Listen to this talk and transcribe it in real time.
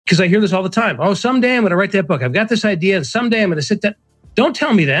because I hear this all the time. Oh, someday I'm going to write that book. I've got this idea, and someday I'm going to sit down. Don't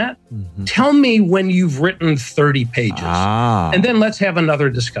tell me that. Mm-hmm. Tell me when you've written 30 pages, and then let's have another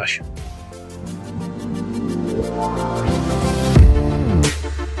discussion.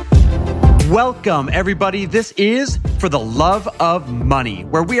 Welcome, everybody. This is For the Love of Money,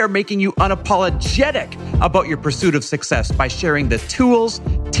 where we are making you unapologetic about your pursuit of success by sharing the tools,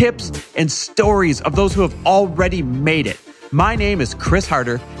 tips, and stories of those who have already made it. My name is Chris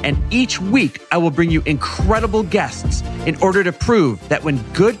Harder, and each week I will bring you incredible guests in order to prove that when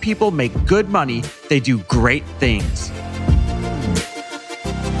good people make good money, they do great things.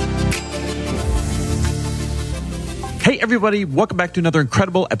 Hey everybody, welcome back to another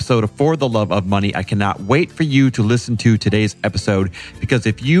incredible episode of For the Love of Money. I cannot wait for you to listen to today's episode, because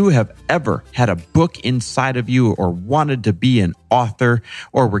if you have ever had a book inside of you or wanted to be an author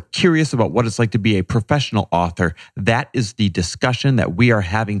or were curious about what it's like to be a professional author, that is the discussion that we are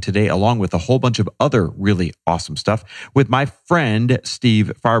having today, along with a whole bunch of other really awesome stuff with my friend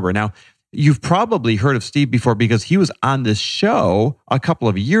Steve Farber. Now, you've probably heard of Steve before because he was on this show a couple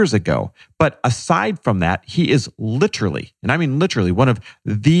of years ago. But aside from that, he is literally, and I mean literally, one of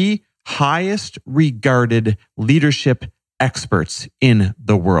the highest regarded leadership experts in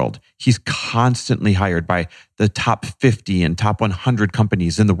the world. He's constantly hired by the top 50 and top 100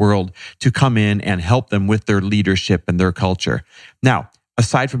 companies in the world to come in and help them with their leadership and their culture. Now,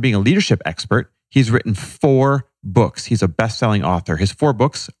 aside from being a leadership expert, he's written 4 books. He's a best-selling author. His 4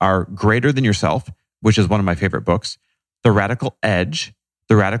 books are Greater Than Yourself, which is one of my favorite books, The Radical Edge,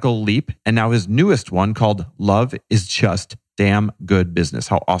 The Radical Leap, and now his newest one called Love is Just Damn Good Business.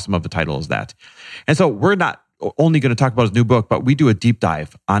 How awesome of a title is that? And so we're not only going to talk about his new book, but we do a deep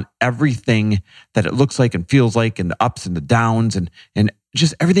dive on everything that it looks like and feels like, and the ups and the downs, and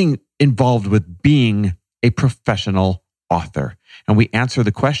just everything involved with being a professional author. And we answer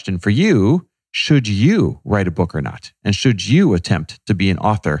the question for you: should you write a book or not? And should you attempt to be an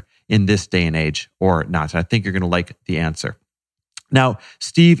author in this day and age or not? And I think you're going to like the answer. Now,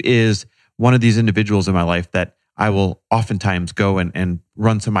 Steve is one of these individuals in my life that I will oftentimes go and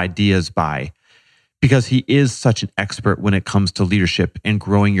run some ideas by, because he is such an expert when it comes to leadership and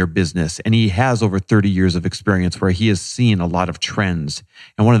growing your business. And he has over 30 years of experience where he has seen a lot of trends.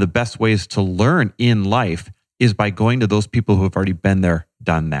 And one of the best ways to learn in life is by going to those people who have already been there,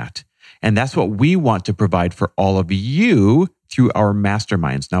 done that. And that's what we want to provide for all of you through our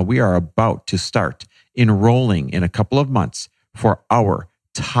masterminds. Now, we are about to start enrolling in a couple of months for our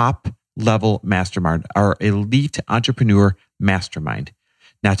top level mastermind, our elite entrepreneur mastermind.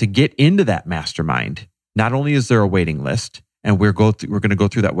 Now, to get into that mastermind, not only is there a waiting list, and we're going to go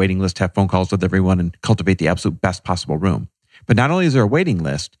through that waiting list, have phone calls with everyone, and cultivate the absolute best possible room. But not only is there a waiting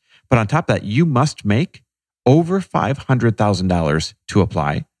list, but on top of that, you must make over $500,000 to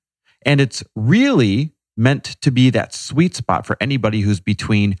apply. And it's really meant to be that sweet spot for anybody who's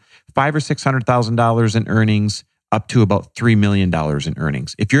between $500,000 or $600,000 in earnings up to about $3 million in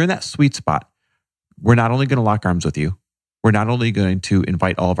earnings. If you're in that sweet spot, we're not only going to lock arms with you, we're not only going to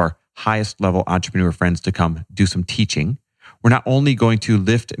invite all of our highest level entrepreneur friends to come do some teaching. We're not only going to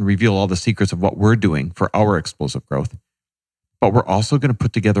lift and reveal all the secrets of what we're doing for our explosive growth, but we're also going to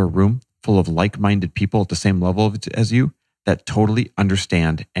put together a room full of like-minded people at the same level as you, that totally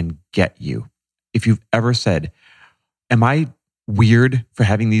understand and get you. If you've ever said, am I weird for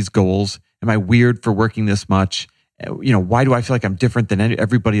having these goals? Am I weird for working this much? Why do I feel like I'm different than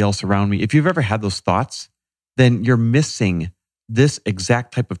everybody else around me? If you've ever had those thoughts, then you're missing this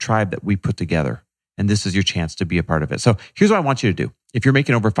exact type of tribe that we put together. And this is your chance to be a part of it. So here's what I want you to do. If you're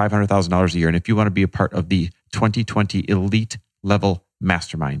making over $500,000 a year, and if you want to be a part of the 2020 Elite Level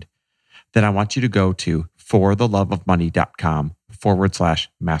Mastermind, then I want you to go to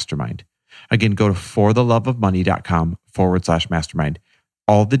fortheloveofmoney.com/mastermind. Again, go to fortheloveofmoney.com/mastermind.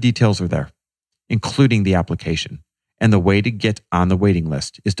 All the details are there, including the application. And the way to get on the waiting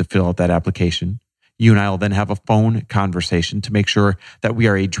list is to fill out that application. You and I will then have a phone conversation to make sure that we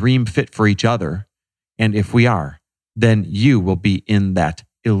are a dream fit for each other. And if we are, then you will be in that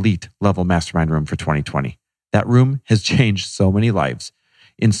elite level mastermind room for 2020. That room has changed so many lives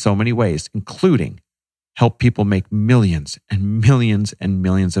in so many ways, including help people make millions and millions and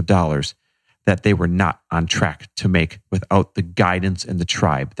millions of dollars that they were not on track to make without the guidance and the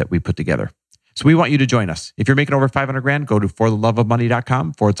tribe that we put together. So we want you to join us. If you're making over 500 grand, go to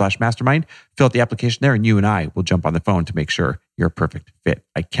fortheloveofmoney.com/mastermind, fill out the application there, and you and I will jump on the phone to make sure you're a perfect fit.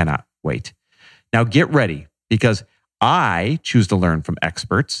 I cannot wait. Now get ready, because I choose to learn from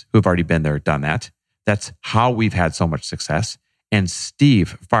experts who have already been there, done that. That's how we've had so much success. And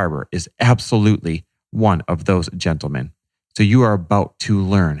Steve Farber is absolutely one of those gentlemen. So you are about to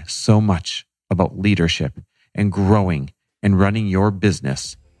learn so much about leadership and growing and running your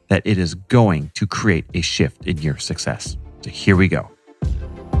business that it is going to create a shift in your success. So here we go.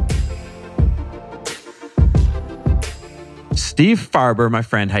 Steve Farber, my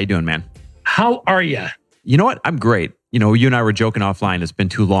friend, how you doing, man? How are you? You know what? I'm great. You know, you and I were joking offline. It's been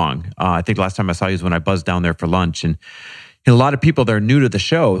too long. I think last time I saw you was when I buzzed down there for lunch. And a lot of people that are new to the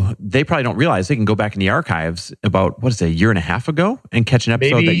show, they probably don't realize they can go back in the archives about, what is it, a year and a half ago and catch an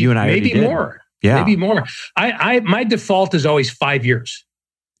episode that you and I already did. Maybe more. Yeah. Maybe more. My default is always 5 years.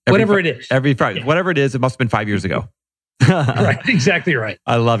 Whatever it is. Every Friday. Yeah. Whatever it is, it must have been 5 years ago. Right. Exactly right.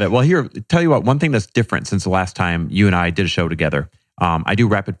 I love it. Well, here, tell you what, one thing that's different since the last time you and I did a show together, I do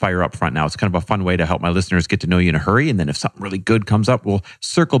rapid fire up front now. It's kind of a fun way to help my listeners get to know you in a hurry. And then if something really good comes up, we'll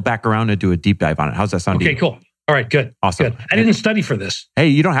circle back around and do a deep dive on it. How's that sound to you? Okay, cool. All right, good. Awesome. Good. I didn't study for this. Hey,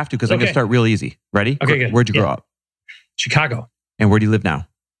 you don't have to because I'm going to start real easy. Ready? Okay, good. Where'd you grow up? Chicago. And where do you live now?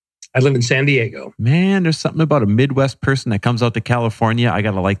 I live in San Diego. Man, there's something about a Midwest person that comes out to California. I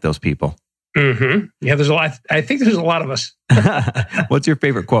got to like those people. Mm-hmm. Yeah, there's a lot. I think there's a lot of us. What's your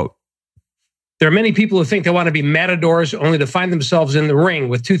favorite quote? There are many people who think they want to be matadors only to find themselves in the ring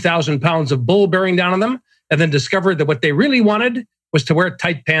with 2,000 pounds of bull bearing down on them and then discover that what they really wanted was to wear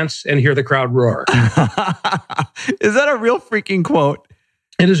tight pants and hear the crowd roar. Is that a real freaking quote?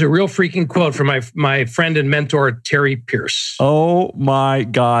 It is a real freaking quote from my friend and mentor, Terry Pierce. Oh my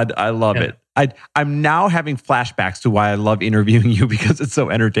God. I love it. I'm now having flashbacks to why I love interviewing you because it's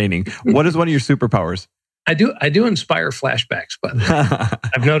so entertaining. What is one of your superpowers? I do inspire flashbacks, but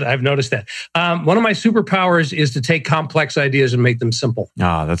I've noticed that. One of my superpowers is to take complex ideas and make them simple.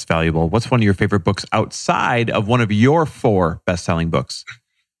 Ah, that's valuable. What's one of your favorite books outside of one of your 4 best-selling books?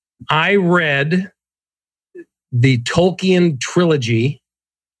 I read the Tolkien trilogy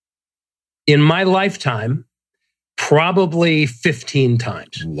in my lifetime probably 15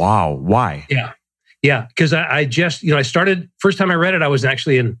 times. Wow. Why? Yeah. Because I just, I started, first time I read it, I was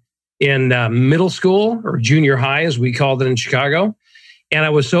actually in middle school or junior high, as we called it in Chicago. And I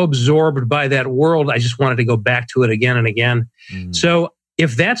was so absorbed by that world, I just wanted to go back to it again and again. So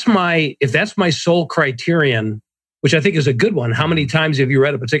if that's my sole criterion, which I think is a good one, how many times have you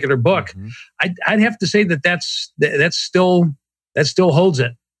read a particular book? I'd have to say that still holds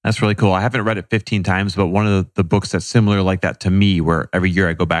it. That's really cool. I haven't read it 15 times, but one of the books that's similar like that to me, where every year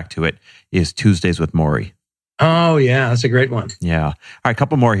I go back to it, is Tuesdays with Morrie. Oh, yeah. That's a great one. Yeah. All right, a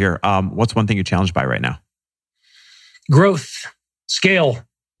couple more here. What's one thing you're challenged by right now? Growth, scale.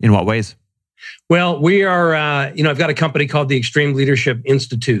 In what ways? Well, we are, I've got a company called the Extreme Leadership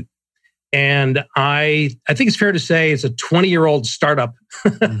Institute. And I think it's fair to say it's a 20-year-old startup.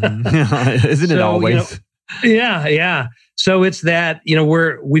 Isn't it always? Yeah. So it's that,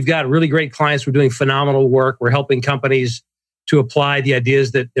 we've got really great clients. We're doing phenomenal work. We're helping companies to apply the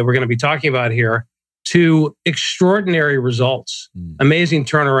ideas that we're going to be talking about here to extraordinary results, amazing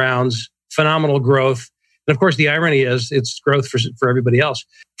turnarounds, phenomenal growth. And of course, the irony is it's growth for everybody else.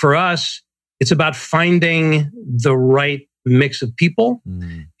 For us, it's about finding the right mix of people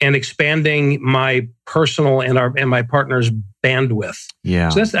and expanding my personal and my partner's bandwidth. Yeah.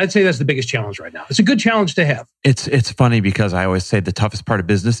 So I'd say that's the biggest challenge right now. It's a good challenge to have. It's funny because I always say the toughest part of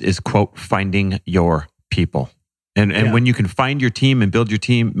business is, quote, finding your people. And when you can find your team and build your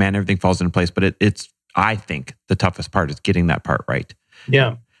team, man, everything falls into place. But it's I think the toughest part is getting that part right. Yeah.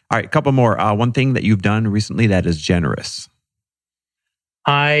 All right, a couple more. One thing that you've done recently that is generous.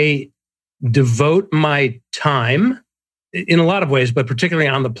 I devote my time in a lot of ways, but particularly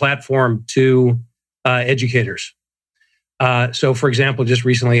on the platform to educators. So, for example, just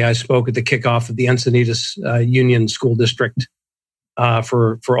recently I spoke at the kickoff of the Encinitas Union School District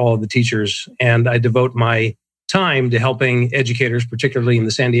for all of the teachers, and I devote my time to helping educators, particularly in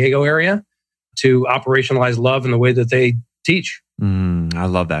the San Diego area, to operationalize love in the way that they teach. I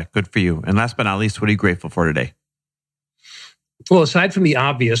love that. Good for you. And last but not least, what are you grateful for today? Well, aside from the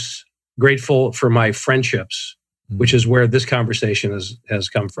obvious, grateful for my friendships, which is where this conversation has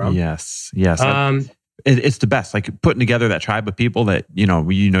come from. Yes. It's the best. Like putting together that tribe of people that you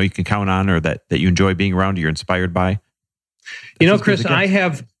can count on, or that you enjoy being around, you're inspired by. Chris, I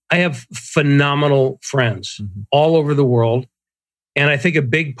have phenomenal friends all over the world. And I think a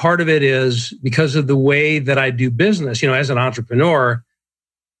big part of it is because of the way that I do business. As an entrepreneur,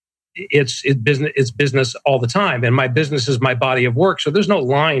 it's business all the time. And my business is my body of work. So there's no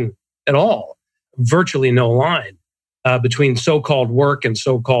line at all, virtually no line between so-called work and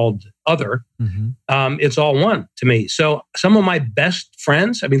so-called other. It's all one to me. So some of my best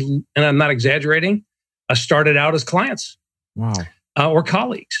friends, and I'm not exaggerating, started out as clients. Wow. or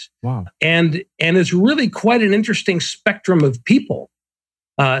colleagues. Wow. And it's really quite an interesting spectrum of people.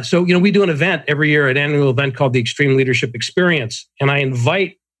 So, we do an event every year, an annual event called the Extreme Leadership Experience. And I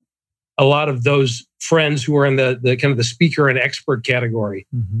invite a lot of those friends who are in the kind of the speaker and expert category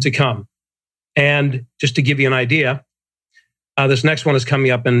to come. And just to give you an idea, this next one is coming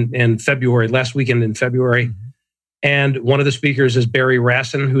up in February, last weekend in February. And one of the speakers is Barry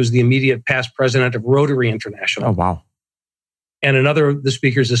Rassin, who's the immediate past president of Rotary International. Oh, wow. And another of the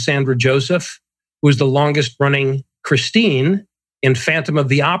speakers is Sandra Joseph, who is the longest running Christine in Phantom of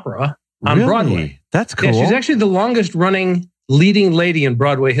the Opera on Broadway. That's cool. Yeah, she's actually the longest running leading lady in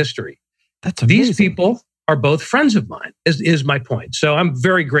Broadway history. That's amazing. These people are both friends of mine, is my point. So I'm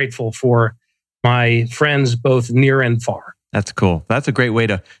very grateful for my friends, both near and far. That's cool. That's a great way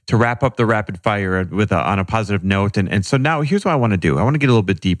to wrap up the rapid fire with on a positive note. And so now here's what I want to do. I want to get a little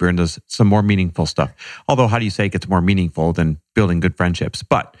bit deeper into some more meaningful stuff. Although, how do you say it gets more meaningful than building good friendships?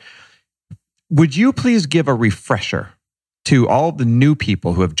 But would you please give a refresher to all the new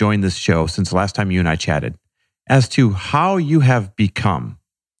people who have joined this show since the last time you and I chatted as to how you have become,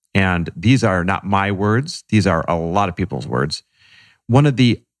 and these are not my words, these are a lot of people's words, one of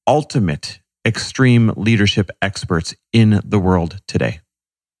the ultimate extreme leadership experts in the world today?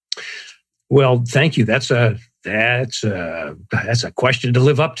 Well, thank you. That's a question to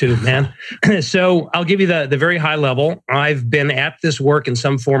live up to, man. So I'll give you the very high level. I've been at this work in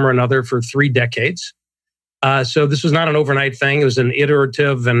some form or another for 3 decades. So this was not an overnight thing. It was an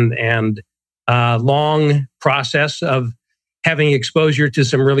iterative and long process of having exposure to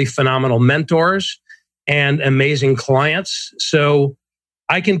some really phenomenal mentors and amazing clients. So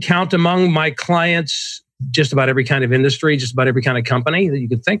I can count among my clients just about every kind of industry, just about every kind of company that you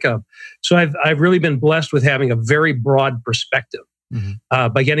could think of. So I've really been blessed with having a very broad perspective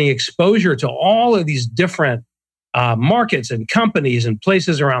by getting exposure to all of these different markets and companies and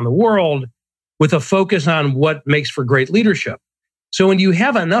places around the world with a focus on what makes for great leadership. So when you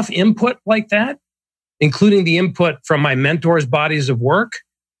have enough input like that, including the input from my mentors' bodies of work,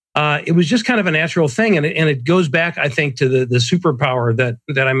 it was just kind of a natural thing. And it goes back, I think, to the superpower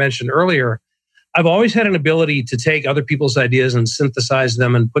that I mentioned earlier. I've always had an ability to take other people's ideas and synthesize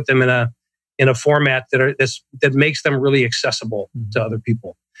them and put them in a format that makes them really accessible to other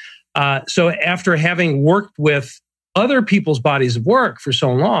people. So after having worked with other people's bodies of work for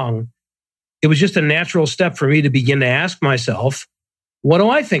so long, it was just a natural step for me to begin to ask myself, what do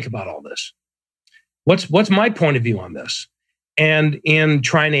I think about all this? What's my point of view on this? And in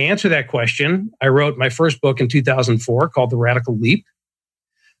trying to answer that question, I wrote my first book in 2004 called The Radical Leap.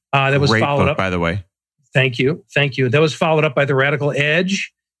 That was Great followed book, up. by the way. Thank you. That was followed up by The Radical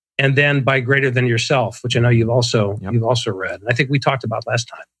Edge, and then by Greater Than Yourself, which I know you've also read. And I think we talked about last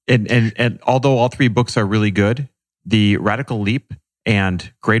time. And although all 3 books are really good, The Radical Leap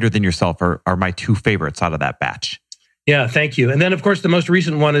and Greater Than Yourself are my 2 favorites out of that batch. Yeah, thank you. And then, of course, the most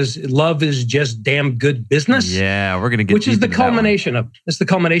recent one is Love is Just Damn Good Business. Yeah, we're going to get which is the culmination of. It's the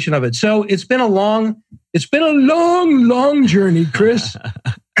culmination of it. So it's been a long, long journey, Chris.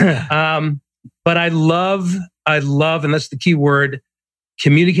 But I love, and that's the key word,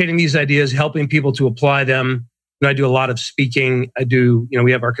 communicating these ideas, helping people to apply them. And I do a lot of speaking. I do,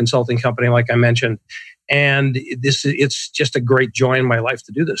 we have our consulting company, like I mentioned, and it's just a great joy in my life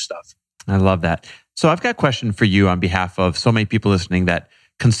to do this stuff. I love that. So I've got a question for you on behalf of so many people listening that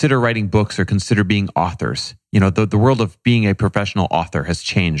consider writing books or consider being authors. The world of being a professional author has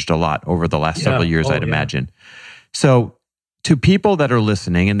changed a lot over the last several years, I'd imagine. So to people that are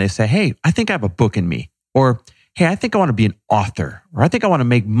listening and they say, hey, I think I have a book in me, or hey, I think I want to be an author, or I think I want to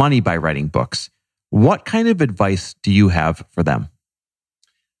make money by writing books. What kind of advice do you have for them?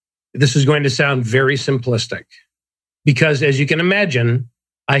 This is going to sound very simplistic because, as you can imagine,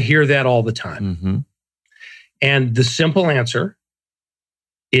 I hear that all the time. And the simple answer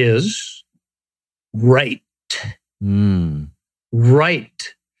is write.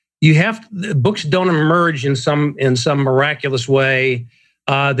 Write. Books don't emerge in some miraculous way.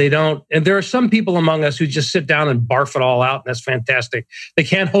 They don't, and there are some people among us who just sit down and barf it all out, and that's fantastic. They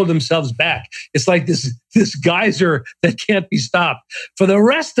can't hold themselves back. It's like this geyser that can't be stopped. For the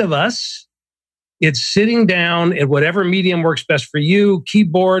rest of us, it's sitting down at whatever medium works best for you,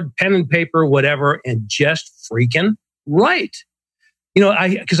 keyboard, pen and paper, whatever, and just freaking write.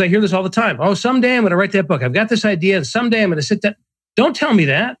 Because I hear this all the time. Oh, someday I'm going to write that book. I've got this idea, and someday I'm going to sit down. Don't tell me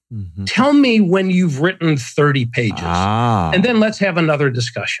that. Tell me when you've written 30 pages. And then let's have another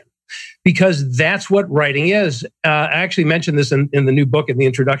discussion. Because that's what writing is. I actually mentioned this in the new book in the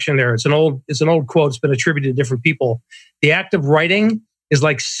introduction there. It's an old quote. It's been attributed to different people. The act of writing is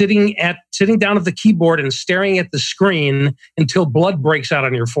like sitting down at the keyboard and staring at the screen until blood breaks out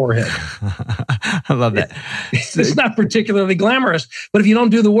on your forehead. I love that. It's not particularly glamorous, but if you don't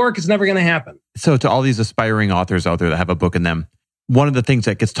do the work, it's never going to happen. So to all these aspiring authors out there that have a book in them, one of the things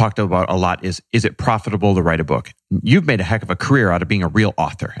that gets talked about a lot is it profitable to write a book? You've made a heck of a career out of being a real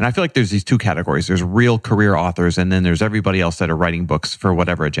author. And I feel like there's these two categories. There's real career authors, and then there's everybody else that are writing books for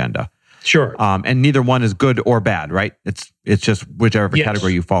whatever agenda. Sure. And neither one is good or bad, right? It's just whichever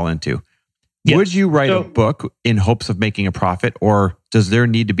category you fall into. Yes. Would you write a book in hopes of making a profit, or does there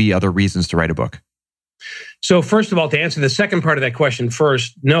need to be other reasons to write a book? So first of all, to answer the second part of that question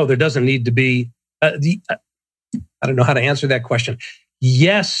first, no, there doesn't need to be. I don't know how to answer that question.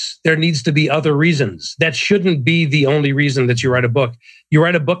 Yes, there needs to be other reasons. That shouldn't be the only reason that you write a book. You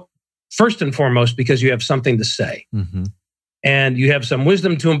write a book first and foremost because you have something to say. Mm-hmm. And you have some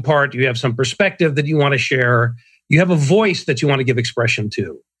wisdom to impart. You have some perspective that you want to share. You have a voice that you want to give expression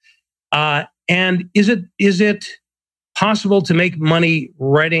to. And is it possible to make money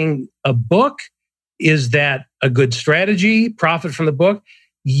writing a book? Is that a good strategy? Profit from the book?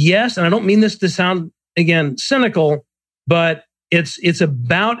 Yes. And I don't mean this to sound, again, cynical, but it's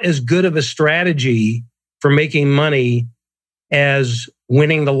about as good of a strategy for making money as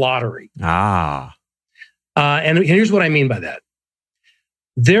winning the lottery. And here's what I mean by that.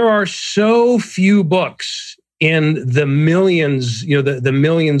 There are so few books in the millions, the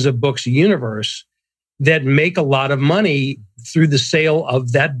millions of books universe that make a lot of money through the sale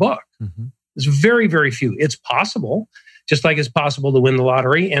of that book. Mm-hmm. It's very, very few. It's possible, just like it's possible to win the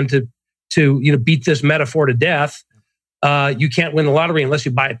lottery and to beat this metaphor to death. You can't win the lottery unless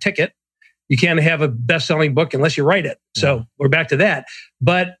you buy a ticket. You can't have a best-selling book unless you write it. So we're back to that.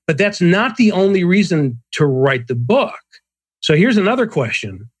 But that's not the only reason to write the book. So here's another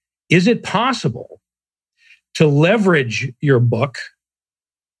question. Is it possible to leverage your book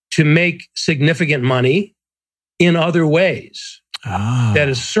to make significant money in other ways that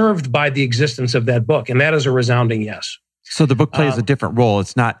is served by the existence of that book? And that is a resounding yes. So the book plays a different role.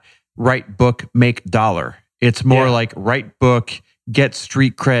 It's not write book, make dollar. It's more like write book, get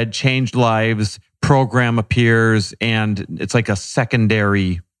street cred, change lives, program appears, and it's like a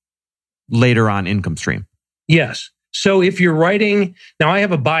secondary later on income stream. Yes. So if you're writing, now I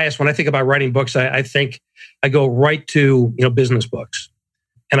have a bias when I think about writing books, I think I go right to business books.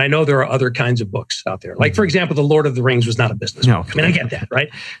 And I know there are other kinds of books out there. Like, for example, The Lord of the Rings was not a business book. I mean, I get that, right?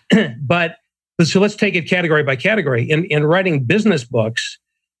 But so let's take it category by category. In writing business books,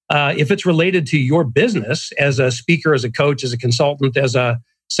 if it's related to your business as a speaker, as a coach, as a consultant, as a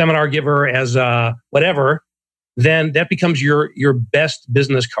seminar giver, as a whatever, then that becomes your best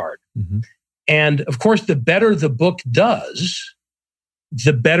business card. Mm-hmm. And of course, the better the book does,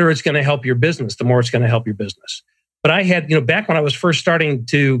 the better it's going to help your business, the more it's going to help your business. But I had, back when I was first starting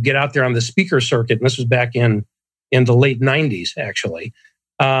to get out there on the speaker circuit, and this was back in the late 90s, actually,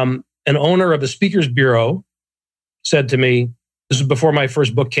 an owner of a speakers bureau said to me, this was before my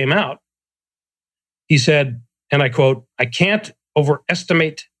first book came out. He said, and I quote, "I can't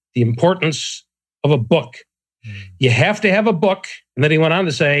overestimate the importance of a book. You have to have a book." And then he went on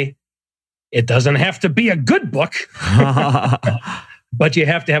to say, "It doesn't have to be a good book, but you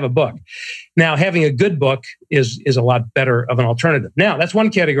have to have a book." Now, having a good book is a lot better of an alternative. Now, that's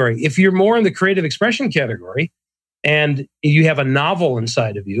one category. If you're more in the creative expression category and you have a novel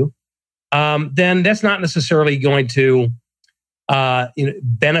inside of you, then that's not necessarily going to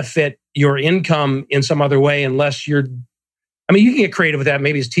benefit your income in some other way unless you can get creative with that.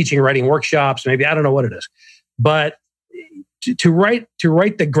 Maybe it's teaching, writing workshops. Maybe, I don't know what it is. But to write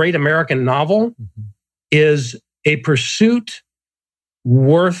the great American novel is a pursuit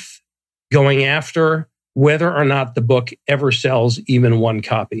worth going after, whether or not the book ever sells even one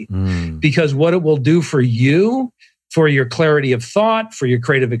copy. Because what it will do for you, for your clarity of thought, for your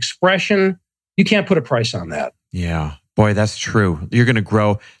creative expression, you can't put a price on that. Yeah. Boy, that's true. You're going to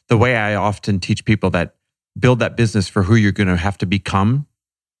grow. The way I often teach people that build that business for who you're going to have to become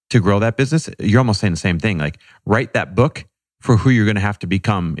to grow that business, you're almost saying the same thing. Like, write that book for who you're going to have to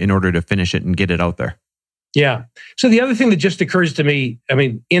become in order to finish it and get it out there. Yeah. So the other thing that just occurs to me,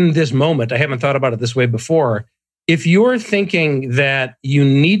 in this moment, I haven't thought about it this way before. If you're thinking that you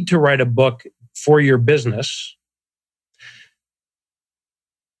need to write a book for your business,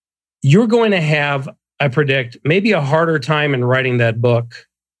 you're going to have, I predict, maybe a harder time in writing that book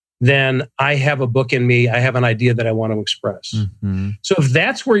than I have a book in me. I have an idea that I want to express. Mm-hmm. So if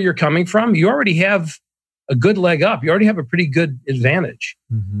that's where you're coming from, you already have a good leg up. You already have a pretty good advantage.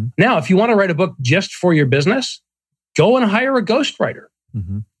 Mm-hmm. Now, if you want to write a book just for your business, go and hire a ghostwriter.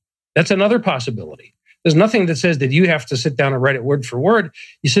 Mm-hmm. That's another possibility. There's nothing that says that you have to sit down and write it word for word.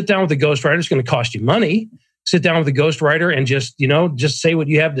 You sit down with a ghostwriter, it's going to cost you money. Sit down with a ghostwriter and just say what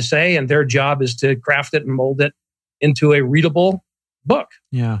you have to say. And their job is to craft it and mold it into a readable book.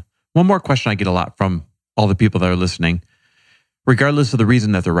 Yeah. One more question I get a lot from all the people that are listening. Regardless of the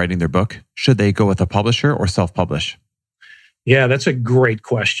reason that they're writing their book, should they go with a publisher or self-publish? Yeah, that's a great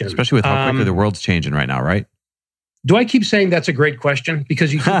question. Especially with how quickly the world's changing right now, right? Do I keep saying that's a great question?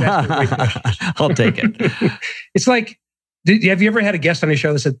 Because you keep asking great questions. I'll take it. It's like, have you ever had a guest on your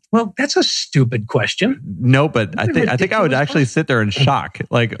show that said, well, that's a stupid question? No, but I think I would actually sit there in shock.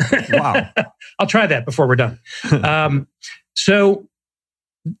 Like, wow. I'll try that before we're done. So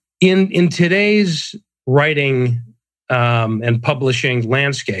in today's writing and publishing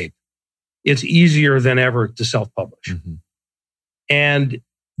landscape, it's easier than ever to self-publish. Mm-hmm. And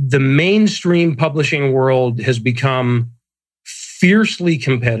the mainstream publishing world has become fiercely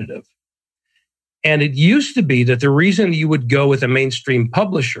competitive. And it used to be that the reason you would go with a mainstream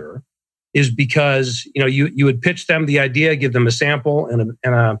publisher is because you would pitch them the idea, give them a sample and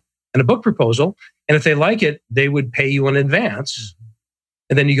a book proposal, and if they like it, they would pay you in advance,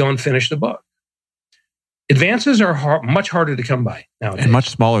 and then you go and finish the book. Advances are much harder to come by nowadays, and much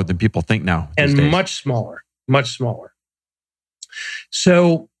smaller than people think now. And much smaller.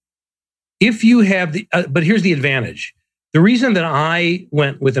 So, if you have but here's the advantage. The reason that I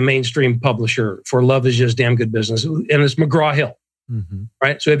went with a mainstream publisher for Love Is Just Damn Good Business, and it's McGraw-Hill,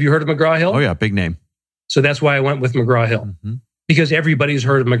 right? So have you heard of McGraw-Hill? Oh yeah, big name. So that's why I went with McGraw-Hill, because everybody's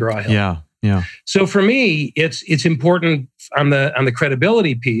heard of McGraw-Hill. Yeah. So for me, it's important on the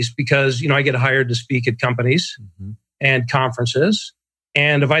credibility piece because I get hired to speak at companies and conferences,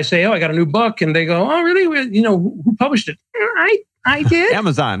 and if I say, "Oh, I got a new book," and they go, "Oh, really? Who published it?" I did.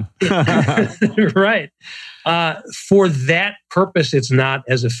 Amazon. Right. For that purpose, it's not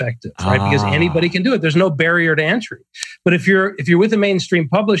as effective, right? Because anybody can do it. There's no barrier to entry. But if you're with a mainstream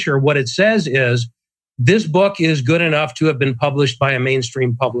publisher, what it says is, this book is good enough to have been published by a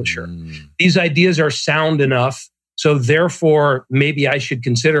mainstream publisher. These ideas are sound enough. So therefore, maybe I should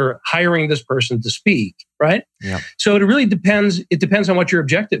consider hiring this person to speak, right? Yeah. So it really depends. It depends on what your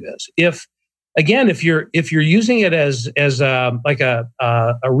objective is. If you're using it as a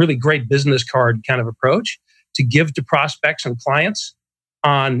really great business card kind of approach to give to prospects and clients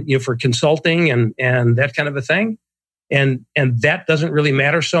on for consulting and that kind of a thing, and that doesn't really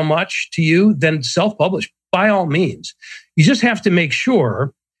matter so much to you, then self-publish by all means. You just have to make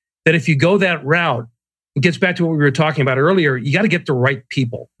sure that if you go that route, it gets back to what we were talking about earlier. You got to get the right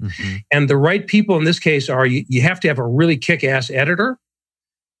people, and the right people in this case are you have to have a really kick-ass editor.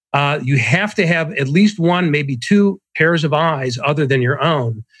 You have to have at least one, maybe two pairs of eyes other than your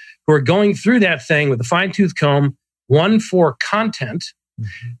own who are going through that thing with a fine-tooth comb, one for content,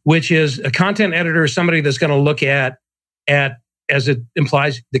 which is a content editor is somebody that's going to look at, as it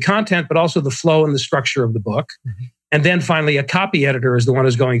implies, the content, but also the flow and the structure of the book. And then finally, a copy editor is the one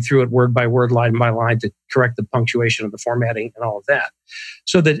who's going through it word by word, line by line to correct the punctuation of the formatting and all of that.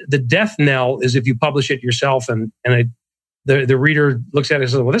 So the death knell is if you publish it yourself and the reader looks at it and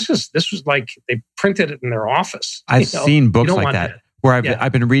says, well, this was like they printed it in their office. I've seen books like that where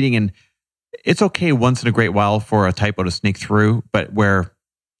I've been reading, and it's okay once in a great while for a typo to sneak through, but where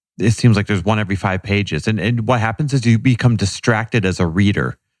it seems like there's one every 5 pages. And what happens is you become distracted as a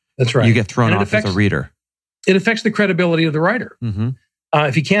reader. That's right. You get thrown off as a reader. It affects the credibility of the writer.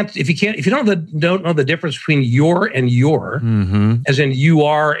 If you don't know the difference between your and your, as in you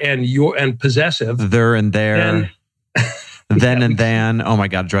are and your and possessive, there and there, then and then. Oh my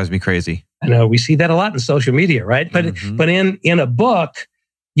God, it drives me crazy. I know we see that a lot in social media, right? But in a book,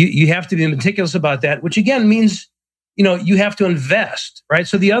 you have to be meticulous about that, which again means you have to invest, right?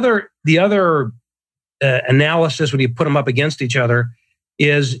 So the other analysis when you put them up against each other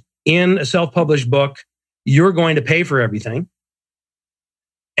is in a self-published book, you're going to pay for everything,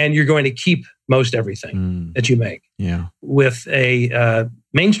 and you're going to keep most everything that you make. Yeah. With a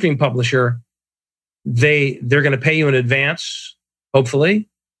mainstream publisher, they're going to pay you in advance, hopefully,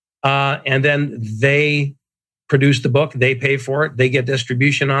 and then they produce the book, they pay for it, they get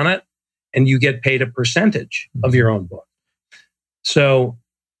distribution on it, and you get paid a percentage of your own book. So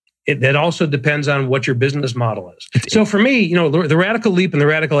that also depends on what your business model is. So for me, The Radical Leap and The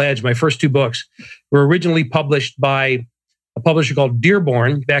Radical Edge, my first two books, were originally published by a publisher called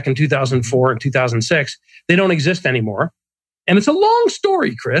Dearborn back in 2004 and 2006. They don't exist anymore. And it's a long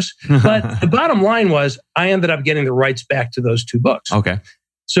story, Chris. But the bottom line was I ended up getting the rights back to those two books. Okay.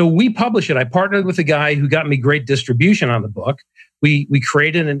 So we published it. I partnered with a guy who got me great distribution on the book. We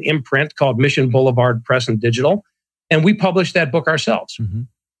created an imprint called Mission Boulevard Press and Digital, and we published that book ourselves.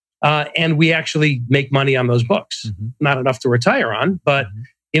 And we actually make money on those books. Not enough to retire on, but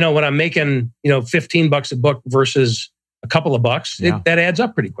when I'm making, $15 a book versus a couple of bucks, that adds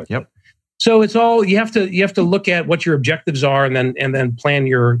up pretty quickly. Yep. So it's all, you have to look at what your objectives are and then plan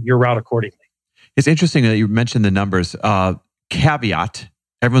your route accordingly. It's interesting that you mentioned the numbers. Caveat,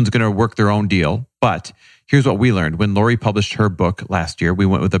 everyone's going to work their own deal, but here's what we learned. When Lori published her book last year, we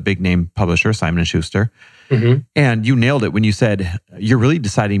went with a big name publisher, Simon & Schuster. And you nailed it when you said you're really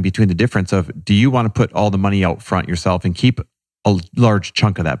deciding between the difference of, do you want to put all the money out front yourself and keep a large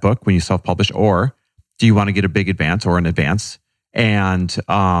chunk of that book when you self-publish, or do you want to get a big advance or an advance and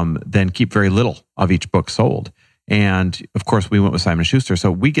then keep very little of each book sold? And of course, we went with Simon & Schuster.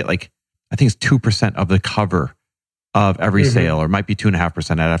 So we get I think it's 2% of the cover of every sale, or it might be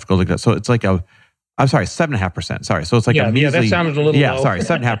 2.5%. I'd have to go look at that. So it's like 7.5%. Sorry. So it's like a measly... that sounded a little low.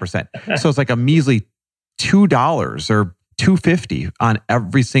 7.5%. So it's like a measly $2 or $2.50 on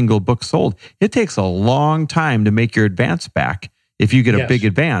every single book sold. It takes a long time to make your advance back if you get a big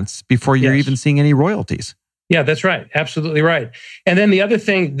advance before you're even seeing any royalties. Yeah, that's right. Absolutely right. And then the other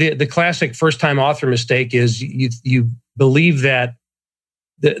thing, the classic first-time author mistake is you believe that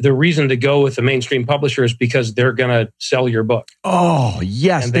the reason to go with the mainstream publisher is because they're going to sell your book. Oh,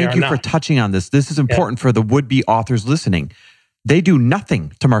 yes. Thank you for touching on this. This is important for the would-be authors listening. They do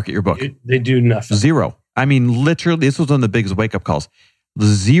nothing to market your book. They do nothing. Zero. I mean, literally, this was one of the biggest wake-up calls.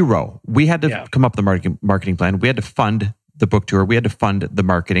 Zero. We had to come up with the marketing plan. We had to fund the book tour. We had to fund the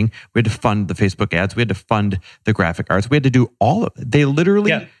marketing. We had to fund the Facebook ads. We had to fund the graphic arts. We had to do all of it. They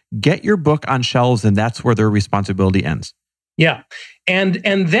literally get your book on shelves, and that's where their responsibility ends. Yeah. And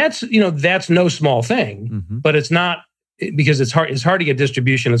that's, that's no small thing, but it's not, because it's hard to get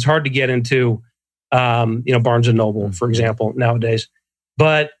distribution. It's hard to get into, Barnes and Noble, for example, nowadays.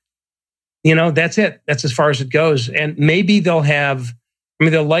 But, that's it. That's as far as it goes. And maybe they'll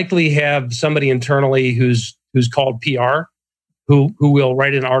likely have somebody internally who's called PR, who will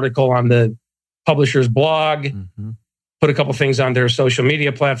write an article on the publisher's blog, put a couple things on their social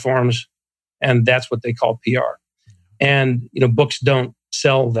media platforms, and that's what they call PR. And books don't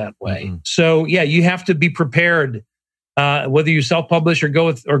sell that way. So you have to be prepared. Whether you self-publish or go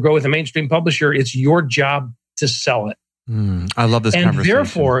with a mainstream publisher, it's your job to sell it. I love this conversation. And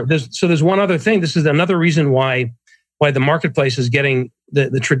therefore, there's one other thing. This is another reason why the marketplace is getting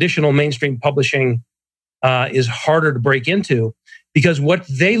the traditional mainstream publishing is harder to break into, because what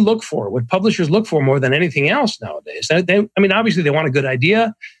publishers look for more than anything else nowadays. Obviously they want a good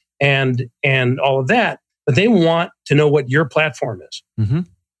idea and all of that, but they want to know what your platform is.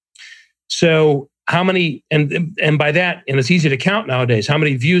 So how many, and by that, and it's easy to count nowadays, how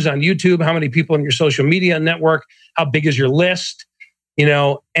many views on YouTube, how many people in your social media network, how big is your list,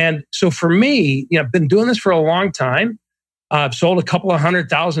 And so for me, I've been doing this for a long time. I've sold a couple of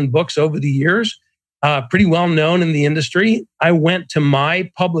 100,000 books over the years, pretty well known in the industry. I went to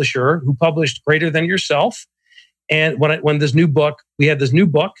my publisher who published Greater Than Yourself. And when we had this new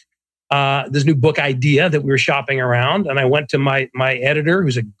book idea that we were shopping around. And I went to my editor,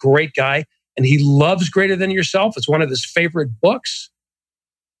 who's a great guy, and he loves Greater Than Yourself. It's one of his favorite books.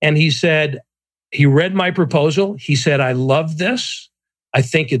 And he read my proposal. He said, I love this. I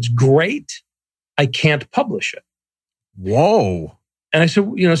think it's great. I can't publish it. Whoa. And I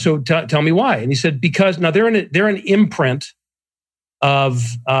said, so tell me why. And he said, because now they're an imprint of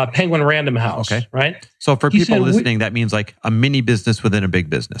Penguin Random House, right? So for people listening, that means like a mini business within a big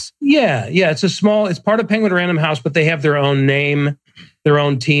business. Yeah. It's part of Penguin Random House, but they have their own name, their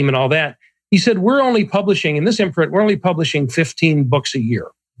own team and all that. He said, in this imprint, we're only publishing 15 books a year.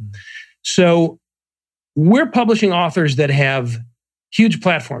 So we're publishing authors that have huge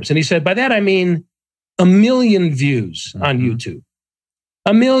platforms. And he said, by that, I mean 1 million views on YouTube,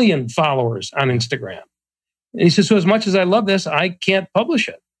 1 million followers on Instagram. And he said, so as much as I love this, I can't publish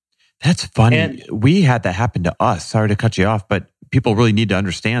it. That's funny. We had that happen to us. Sorry to cut you off, but people really need to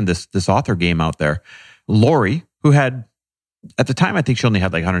understand this author game out there. Lori, who had, at the time, I think she only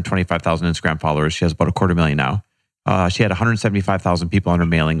had like 125,000 Instagram followers. She has about 250,000 now. She had 175,000 people on her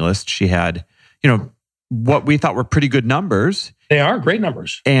mailing list. She had, what we thought were pretty good numbers. They are great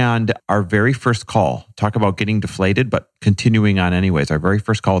numbers. And our very first call, talk about getting deflated, but continuing on anyways. Our very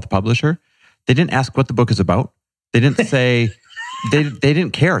first call with the publisher, they didn't ask what the book is about. They didn't say, they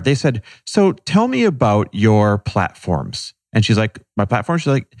didn't care. They said, so tell me about your platforms. And she's like, my platform? She's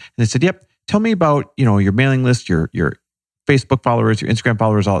like, and they said, yep, tell me about, your mailing list, your Facebook followers, your Instagram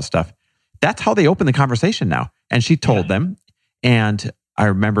followers, all that stuff. That's how they open the conversation now. And she told them, and I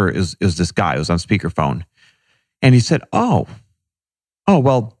remember it was this guy who was on speakerphone. And he said, well,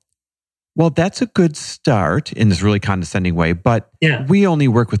 Well, that's a good start in this really condescending way, but we only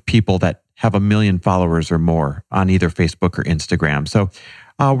work with people that have 1 million followers or more on either Facebook or Instagram. So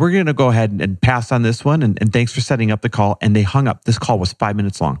we're going to go ahead and pass on this one. And thanks for setting up the call. And they hung up. This call was 5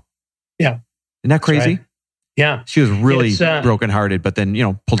 minutes long. Yeah. Isn't that crazy? Right. Yeah. She was really brokenhearted, but then,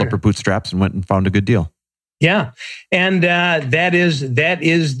 pulled up her bootstraps and went and found a good deal. Yeah. And that is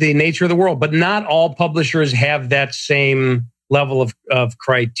the nature of the world. But not all publishers have that same level of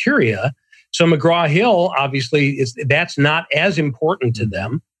criteria. So McGraw-Hill, obviously, that's not as important to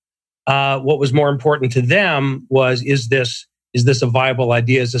them. What was more important to them was, is this a viable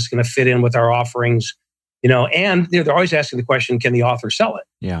idea? Is this going to fit in with our offerings? And they're always asking the question, can the author sell it?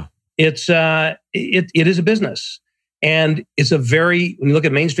 Yeah. It is a business. And it's when you look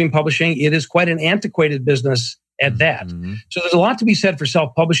at mainstream publishing, it is quite an antiquated business at that. Mm-hmm. So there's a lot to be said for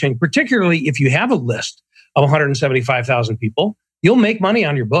self-publishing, particularly if you have a list of 175,000 people, you'll make money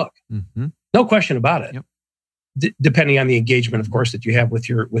on your book. Mm-hmm. No question about it. Yep. Depending on the engagement, of course, that you have with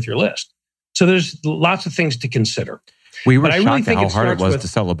your list. So there's lots of things to consider. We were shocked at how hard it was to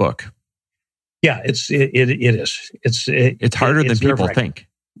sell a book. Yeah, it is. It's harder than people think.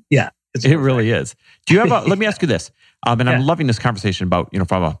 Yeah. It really is. Do you have let me ask you this. And I'm loving this conversation about,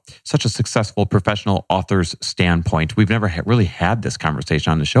 from such a successful professional author's standpoint. We've never really had this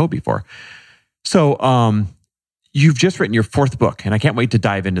conversation on the show before. So you've just written your 4th book, and I can't wait to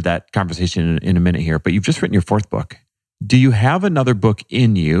dive into that conversation in a minute here, but you've just written your 4th book. Do you have another book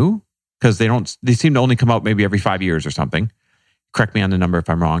in you? Because they seem to only come out maybe every 5 years or something. Correct me on the number if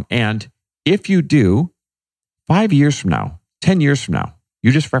I'm wrong. And if you do, 5 years from now, 10 years from now,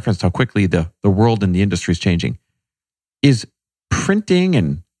 you just referenced how quickly the world and the industry is changing. Is printing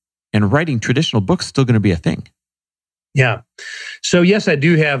and writing traditional books still going to be a thing? Yeah. So yes, I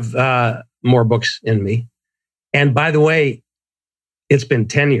do have more books in me. And by the way, it's been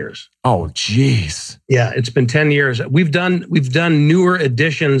 10 years. Oh, geez. Yeah, it's been 10 years. We've done newer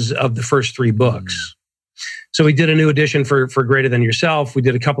editions of the first 3 books. So we did a new edition for Greater Than Yourself. We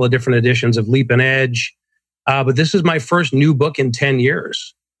did a couple of different editions of Leap and Edge. But this is my first new book in 10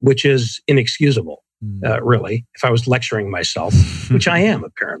 years, which is inexcusable, really, if I was lecturing myself, which I am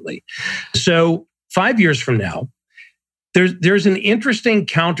apparently. So 5 years from now, there's an interesting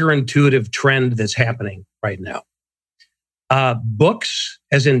counterintuitive trend that's happening right now. Books,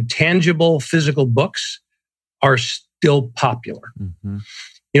 as in tangible physical books, are still popular. Mm-hmm.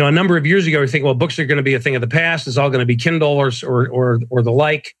 A number of years ago, we think, well, books are going to be a thing of the past. It's all going to be Kindle or the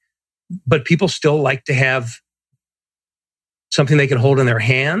like. But people still like to have something they can hold in their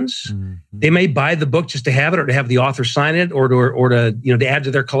hands. Mm-hmm. They may buy the book just to have it, or to have the author sign it, or to add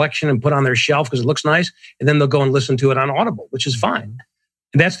to their collection and put on their shelf because it looks nice. And then they'll go and listen to it on Audible, which is fine.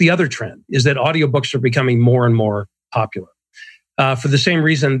 And that's the other trend, is that audiobooks are becoming more and more popular. For the same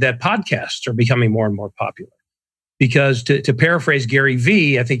reason that podcasts are becoming more and more popular. Because to paraphrase Gary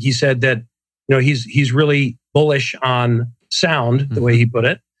Vee, I think he said that he's really bullish on sound, the way he put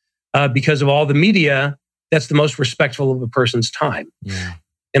it, because of all the media that's the most respectful of a person's time. Yeah.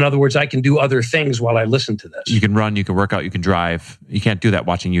 In other words, I can do other things while I listen to this. You can run, you can work out, you can drive. You can't do that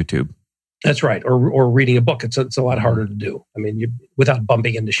watching YouTube. That's right, or reading a book. It's a lot harder to do. I mean, without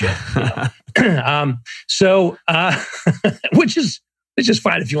bumping into shit. Which is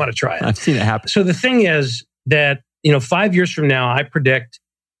fine if you want to try it. I've seen it happen. So the thing is that 5 years from now, I predict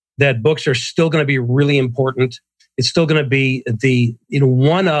that books are still going to be really important. It's still going to be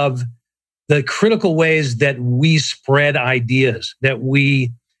one of the critical ways that we spread ideas, that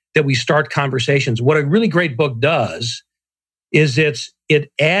we start conversations. What a really great book does is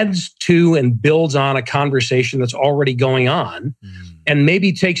it adds to and builds on a conversation that's already going on, and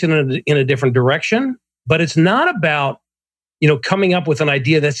maybe takes it in a different direction. But it's not about coming up with an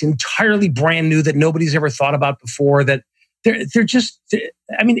idea that's entirely brand new that nobody's ever thought about before. That they're just,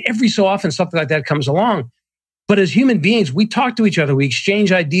 every so often something like that comes along. But as human beings, we talk to each other, we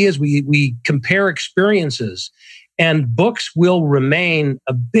exchange ideas, we compare experiences, and books will remain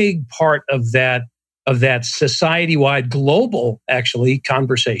a big part of that society-wide, global, actually,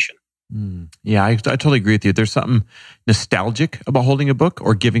 conversation. Yeah, I totally agree with you. There's something nostalgic about holding a book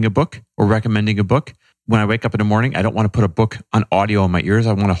or giving a book or recommending a book. When I wake up in the morning, I don't want to put a book on audio in my ears.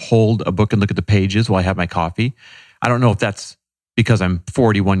 I want to hold a book and look at the pages while I have my coffee. I don't know if that's because I'm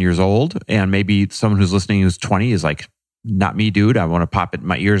 41 years old, and maybe someone who's listening who's 20 is like, not me, dude. I want to pop it in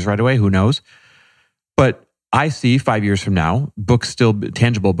my ears right away. Who knows? But I see 5 years from now,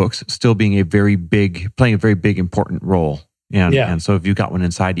 tangible books still being playing a very big, important role. And so if you've got one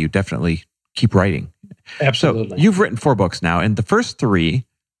inside you, definitely keep writing. Absolutely. So you've written 4 books now, and the first 3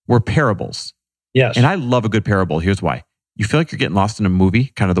 were parables. Yes. And I love a good parable. Here's why. you feel like you're getting lost in a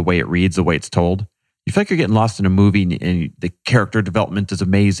movie, kind of the way it reads, the way it's told. You feel like you're getting lost in a movie and the character development is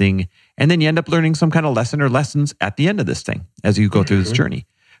amazing. And then you end up learning some kind of lesson or lessons at the end of this thing as you go through this journey.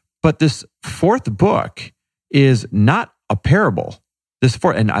 But this fourth book is not a parable.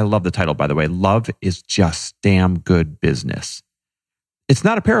 And I love the title, by the way, Love is Just Damn Good Business. It's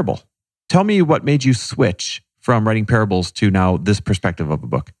not a parable. Tell me what made you switch from writing parables to now this perspective of a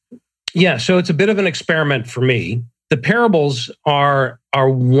book. Yeah, so it's a bit of an experiment for me. The parables are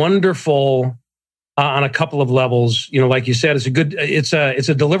wonderful on a couple of levels. Like you said, it's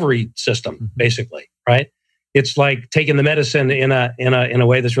a delivery system, basically, right? It's like taking the medicine in a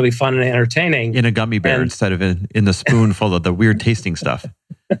way that's really fun and entertaining. In a gummy bear instead of in the spoon full of the weird tasting stuff.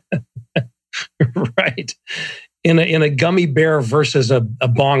 Right. In a gummy bear versus a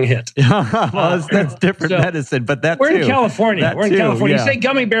bong hit. Well, that's different medicine, but that we're too. In California. We're in California. Yeah. You say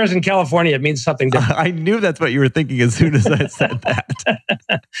gummy bears in California, it means something different. I knew that's what you were thinking as soon as I said that.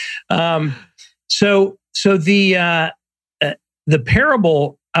 So the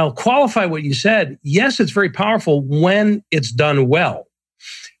parable, I'll qualify what you said. Yes, it's very powerful when it's done well.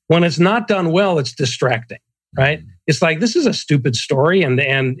 When it's not done well, it's distracting, right? It's like, this is a stupid story and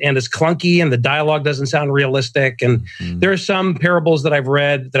it's clunky and the dialogue doesn't sound realistic. And there are some parables that I've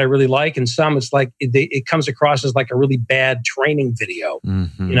read that I really like, and some it's like it comes across as like a really bad training video,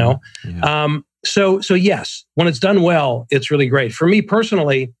 Yeah. So yes, when it's done well, it's really great. For me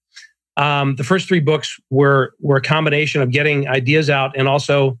personally, the first three books were a combination of getting ideas out and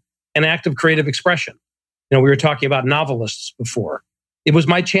also an act of creative expression. We were talking about novelists before. It was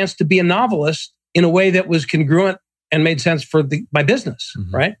my chance to be a novelist in a way that was congruent and made sense for my business,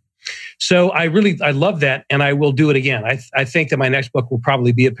 right? So I love that, and I will do it again. I think that my next book will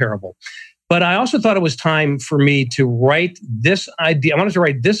probably be a parable. But I also thought it was time for me to write this idea. I wanted to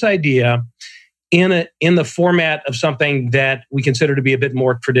write this idea in the format of something that we consider to be a bit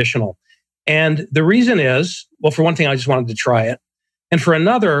more traditional. And the reason is, well, for one thing, I just wanted to try it. And for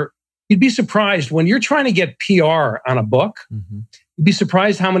another, you'd be surprised when you're trying to get PR on a book, you'd be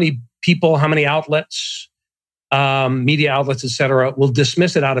surprised how many people, how many outlets, media outlets, et cetera, will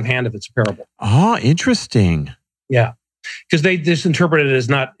dismiss it out of hand if it's a parable. Oh, interesting. Yeah. Because they just interpret it as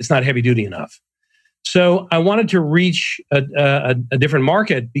it's not heavy duty enough. So I wanted to reach a different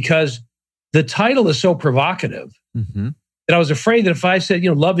market because the title is so provocative that I was afraid that if I said,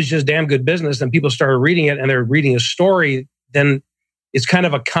 love is just damn good business, then people started reading it and they're reading a story, then it's kind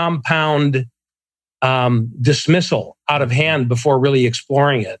of a compound dismissal out of hand before really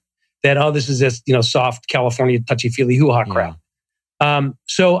exploring it. That, this is this, soft California touchy-feely hoo-ha crap.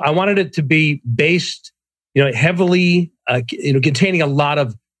 So I wanted it to be based, heavily, containing a lot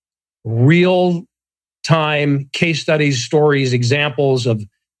of real-time case studies, stories, examples of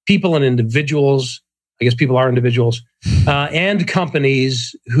people and individuals. I guess people are individuals, and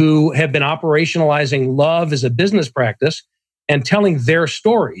companies who have been operationalizing love as a business practice and telling their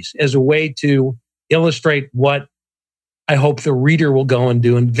stories as a way to illustrate what I hope the reader will go and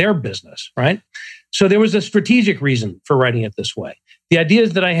do in their business, right? So there was a strategic reason for writing it this way. The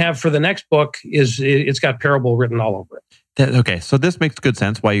ideas that I have for the next book it's got parable written all over it. Okay, so this makes good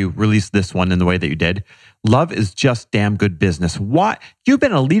sense why you released this one in the way that you did. Love is just damn good business. Why? You've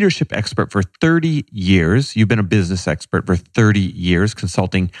been a leadership expert for 30 years. You've been a business expert for 30 years,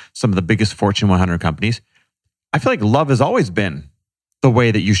 consulting some of the biggest Fortune 100 companies. I feel like love has always been the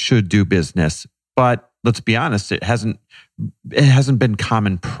way that you should do business, but let's be honest, it hasn't been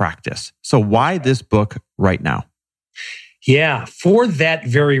common practice. So why this book right now? Yeah, for that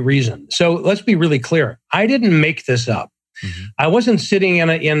very reason. So let's be really clear. I didn't make this up. I wasn't sitting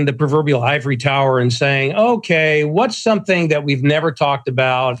in the proverbial ivory tower and saying, okay, what's something that we've never talked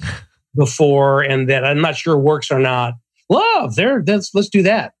about before and that I'm not sure works or not? Love, let's do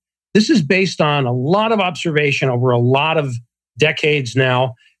that. This is based on a lot of observation over a lot of decades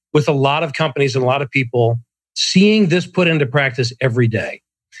now, with a lot of companies and a lot of people seeing this put into practice every day.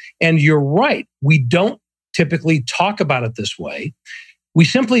 And you're right, we don't typically talk about it this way. We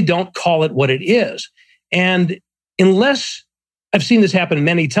simply don't call it what it is. And unless I've seen this happen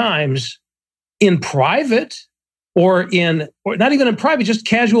many times in private or not even in private, just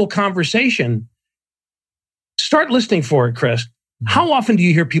casual conversation, start listening for it, Chris. How often do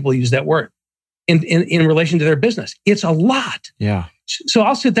you hear people use that word in relation to their business? It's a lot. Yeah. So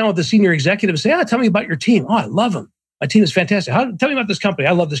I'll sit down with the senior executive and say, tell me about your team. Oh, I love them. My team is fantastic. Tell me about this company.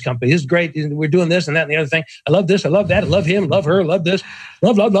 I love this company. This is great. We're doing this and that and the other thing. I love this. I love that. I love him. Love her. Love this.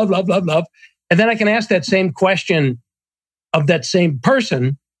 Love, love, love, love, love, love. And then I can ask that same question of that same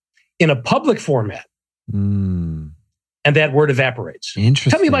person in a public format. And that word evaporates.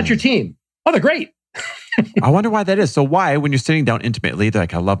 Interesting. Tell me about your team. Oh, they're great. I wonder why that is. So why, when you're sitting down intimately, they're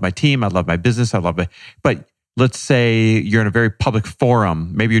like, I love my team, I love my business, I love it. But let's say you're in a very public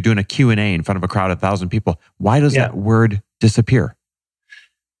forum, maybe you're doing a Q&A in front of a crowd of 1,000 people. Why does that word disappear?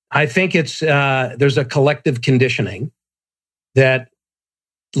 I think it's there's a collective conditioning that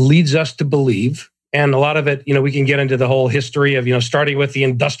leads us to believe, and a lot of it, we can get into the whole history of, starting with the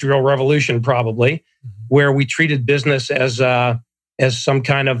Industrial Revolution, probably, where we treated business as some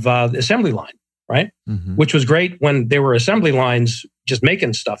kind of assembly line, right? Which was great when they were assembly lines just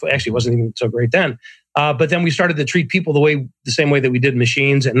making stuff. Actually, it wasn't even so great then. But then we started to treat people the same way that we did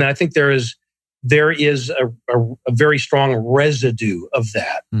machines, and I think there is a very strong residue of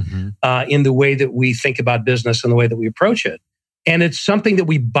that in the way that we think about business and the way that we approach it. And it's something that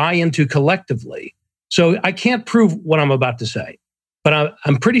we buy into collectively. So I can't prove what I'm about to say, but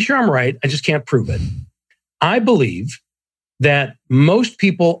I'm pretty sure I'm right. I just can't prove it. I believe that most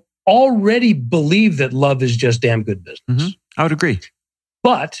people already believe that love is just damn good business. I would agree.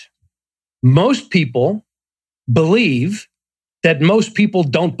 But most people believe that most people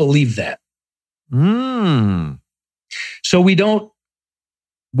don't believe that. So we don't.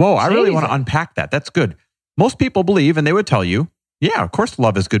 Whoa, I really want to unpack that. That's good. Most people believe, and they would tell you, yeah, of course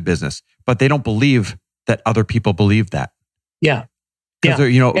love is good business, but they don't believe that other people believe that. Yeah. Because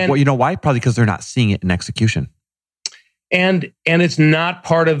why? Probably because they're not seeing it in execution. And it's not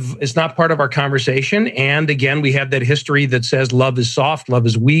part of our conversation. And again, we have that history that says love is soft, love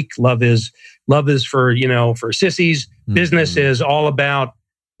is weak, love is for sissies. Business is all about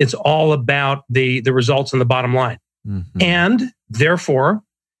the results and the bottom line. And therefore,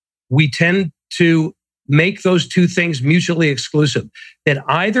 we tend to make those two things mutually exclusive. That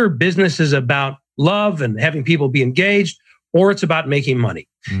either business is about love and having people be engaged, or it's about making money.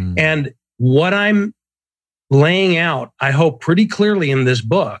 And what I'm laying out, I hope pretty clearly in this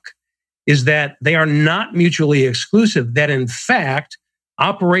book, is that they are not mutually exclusive. That in fact,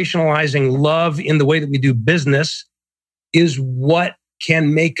 operationalizing love in the way that we do business is what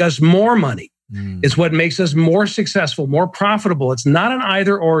can make us more money. It's what makes us more successful, more profitable. It's not an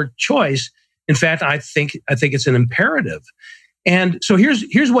either or choice. In fact, I think it's an imperative. And so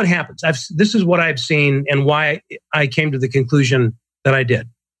here's what happens. This is what I've seen and why I came to the conclusion that I did.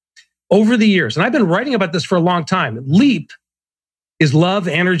 Over the years, and I've been writing about this for a long time, LEAP is love,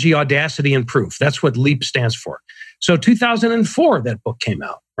 energy, audacity, and proof. That's what LEAP stands for. So 2004, that book came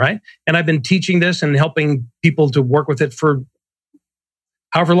out, right? And I've been teaching this and helping people to work with it for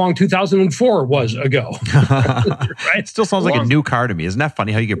however long 2004 was ago. Right? It still sounds like a new car to me. Isn't that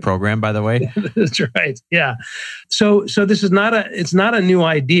funny how you get programmed, by the way? That's right. Yeah. So this is not a new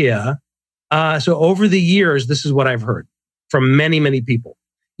idea. So over the years, this is what I've heard from many, many people.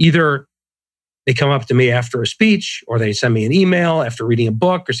 Either they come up to me after a speech, or they send me an email after reading a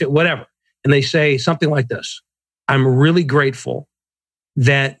book, or whatever. And they say something like this: I'm really grateful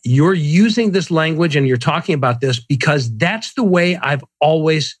that you're using this language and you're talking about this, because that's the way I've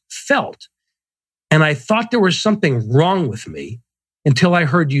always felt. And I thought there was something wrong with me until I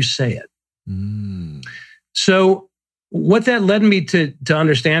heard you say it. So what that led me to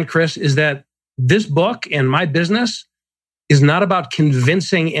understand, Chris, is that this book and my business is not about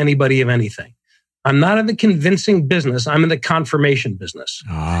convincing anybody of anything. I'm not in the convincing business. I'm in the confirmation business.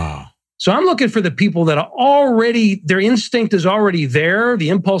 So I'm looking for the people that are already, their instinct is already there. The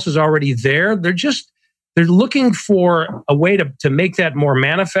impulse is already there. They're looking for a way to make that more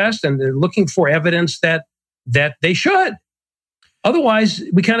manifest, and they're looking for evidence that they should. Otherwise,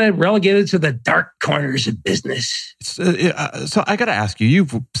 we kind of relegated to the dark corners of business. So I got to ask you,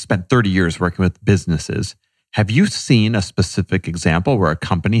 you've spent 30 years working with businesses. Have you seen a specific example where a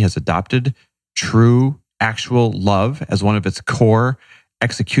company has adopted true, actual love as one of its core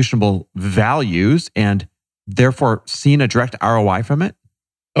executionable values and therefore seen a direct ROI from it?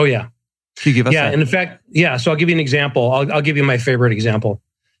 Oh, yeah. Can you give us that? And in fact, so I'll give you an example. I'll give you my favorite example.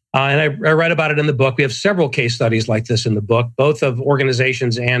 And I write about it in the book. We have several case studies like this in the book, both of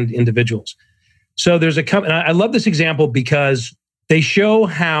organizations and individuals. So there's a company, I love this example because they show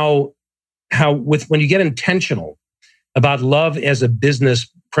how when you get intentional about love as a business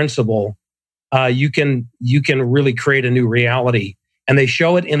principle, you can really create a new reality. And they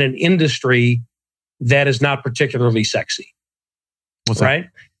show it in an industry that is not particularly sexy. What's that? Right?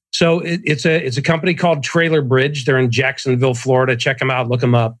 So it's a company called Trailer Bridge. They're in Jacksonville, Florida. Check them out. Look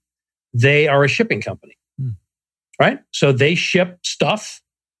them up. They are a shipping company, right? So they ship stuff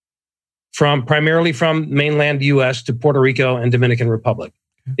primarily from mainland U.S. to Puerto Rico and Dominican Republic.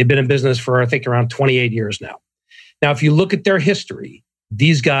 They've been in business for, I think, around 28 years now. Now, if you look at their history,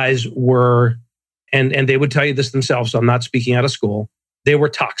 these guys were, and they would tell you this themselves, so I'm not speaking out of school, they were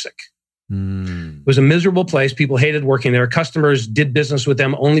toxic. It was a miserable place. People hated working there. Customers did business with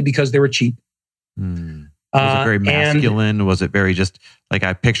them only because they were cheap. Was it very masculine? Was it very just like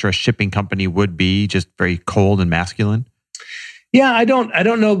I picture a shipping company would be, just very cold and masculine? Yeah, I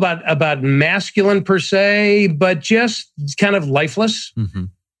don't know about masculine per se, but just kind of lifeless.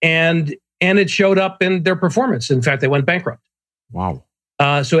 And it showed up in their performance. In fact, they went bankrupt. Wow.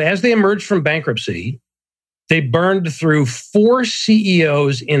 So as they emerged from bankruptcy, they burned through 4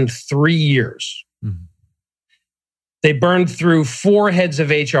 CEOs in 3 years. They burned through 4 heads of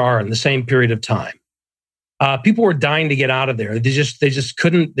HR in the same period of time. People were dying to get out of there. They just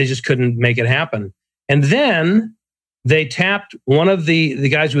couldn't make it happen. And then they tapped one of the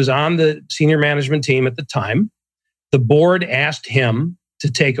guys who was on the senior management team at the time. The board asked him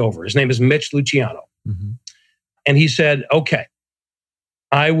to take over. His name is Mitch Luciano. And he said, okay,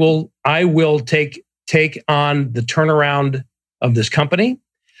 I will take on the turnaround of this company.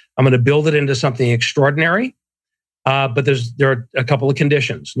 I'm going to build it into something extraordinary. But there are a couple of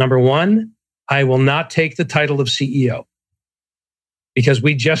conditions. Number one, I will not take the title of CEO because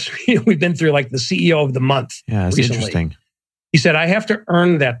we've been through like the CEO of the month. Yeah, that's recently. Interesting. He said, I have to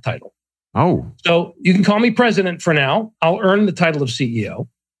earn that title. Oh. So you can call me president for now. I'll earn the title of CEO.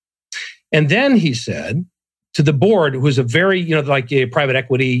 And then he said to the board, who was a very, like a private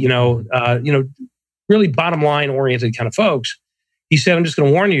equity, really bottom line oriented kind of folks. He said, I'm just going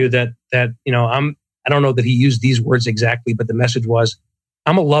to warn you that I don't know that he used these words exactly, but the message was,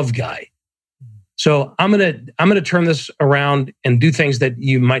 I'm a love guy. So I'm going to turn this around and do things that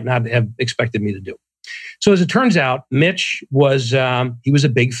you might not have expected me to do. So as it turns out, Mitch was he was a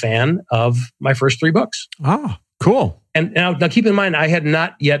big fan of my first 3 books. Oh, cool. And now keep in mind, I had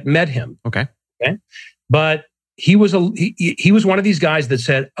not yet met him. Okay. But he was one of these guys that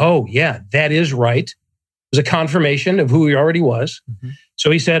said, "Oh yeah, that is right." It was a confirmation of who he already was. So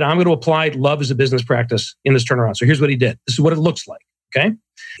he said, "I'm going to apply love as a business practice in this turnaround." So here's what he did. This is what it looks like. Okay,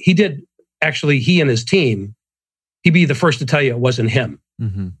 he and his team. He'd be the first to tell you it wasn't him.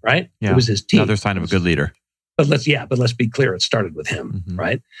 Right? Yeah. It was his team. Another sign of a good leader. But let's be clear. It started with him.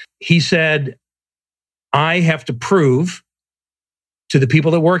 Right? He said, "I have to prove to the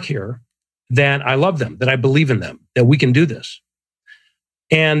people that work here that I love them, that I believe in them, that we can do this.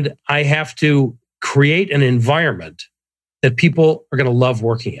 And I have to create an environment that people are going to love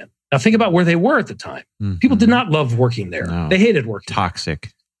working in." Now think about where they were at the time. People did not love working there. No. They hated working.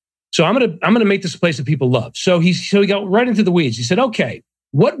 Toxic. So I'm going to make this a place that people love. So he got right into the weeds. He said, "Okay,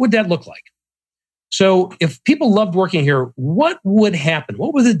 what would that look like? So if people loved working here, what would happen?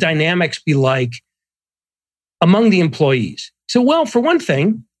 What would the dynamics be like among the employees?" So, well, for one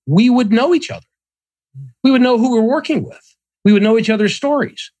thing, we would know each other. We would know who we're working with. We would know each other's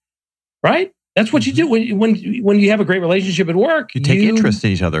stories, right? That's what you do when you have a great relationship at work. You take interest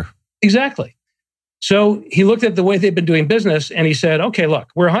in each other. Exactly. So he looked at the way they've been doing business and he said, "Okay,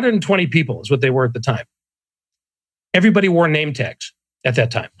 look, we're 120 people is what they were at the time. Everybody wore name tags at that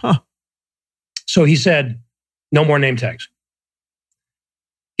time." So he said, "No more name tags."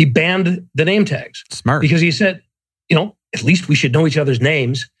 He banned the name tags. Smart. Because he said, at least we should know each other's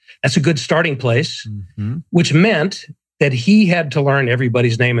names. That's a good starting place, which meant that he had to learn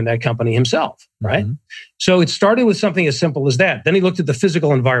everybody's name in that company himself, right? So it started with something as simple as that. Then he looked at the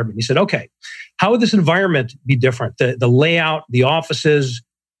physical environment. He said, okay, how would this environment be different? The layout, the offices,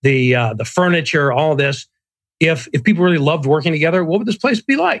 the furniture, all of this. If people really loved working together, what would this place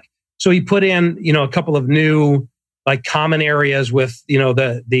be like? So he put in, a couple of new like common areas with,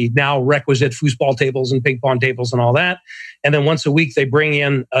 the now requisite foosball tables and ping pong tables and all that. And then once a week, they bring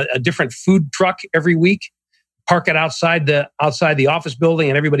in a different food truck every week, park it outside the office building,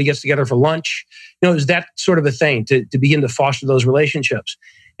 and everybody gets together for lunch. It was that sort of a thing to begin to foster those relationships.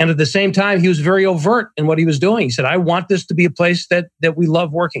 And at the same time, he was very overt in what he was doing. He said, "I want this to be a place that we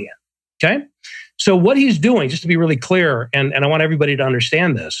love working in." Okay. So what he's doing, just to be really clear, and I want everybody to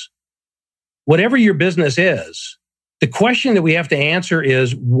understand this, whatever your business is, the question that we have to answer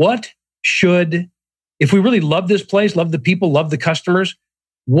is, if we really love this place, love the people, love the customers,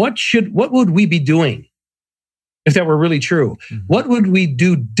 what would we be doing if that were really true? What would we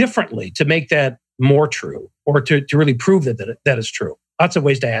do differently to make that more true, or to really prove that is true? Lots of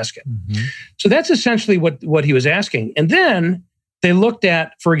ways to ask it. So that's essentially what he was asking. And then they looked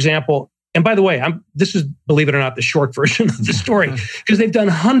at, for example, and by the way, this is, believe it or not, the short version of the story, because they've done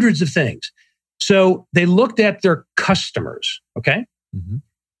hundreds of things. So they looked at their customers, okay?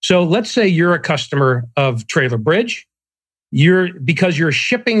 So let's say you're a customer of Trailer Bridge. Because you're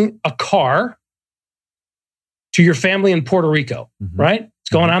shipping a car to your family in Puerto Rico, right? It's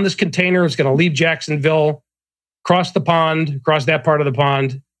going on this container. It's going to leave Jacksonville, cross the pond, cross that part of the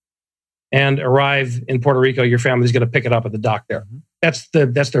pond, and arrive in Puerto Rico, your family's going to pick it up at the dock there. That's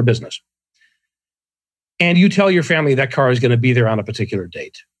their business. And you tell your family that car is going to be there on a particular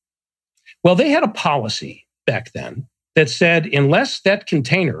date. Well, they had a policy back then that said, unless that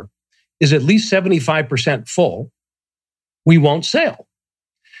container is at least 75% full, we won't sail.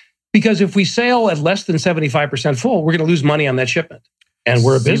 Because if we sail at less than 75% full, we're going to lose money on that shipment. And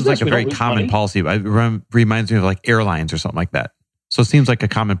we're a business. Seems like a very common policy. It reminds me of like airlines or something like that. So it seems like a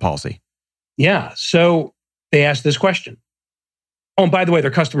common policy. Yeah. So they asked this question. Oh, and by the way,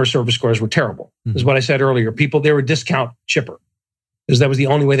 their customer service scores were terrible. This is what I said earlier. They were discount shipper because that was the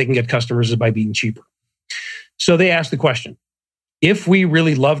only way they can get customers is by being cheaper. So they asked the question, if we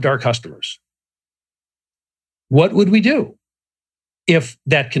really loved our customers, what would we do if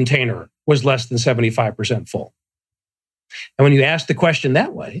that container was less than 75% full? And when you ask the question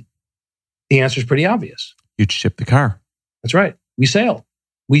that way, the answer is pretty obvious. You'd ship the car. That's right. We sail.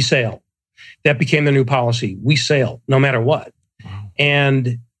 We sail. That became the new policy. We sail no matter what. Wow.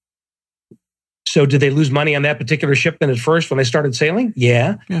 And so did they lose money on that particular shipment at first when they started sailing?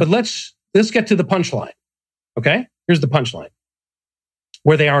 Yeah. But let's get to the punchline. Okay? Here's the punchline.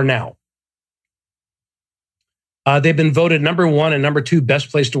 Where they are now. They've been voted number 1 and number 2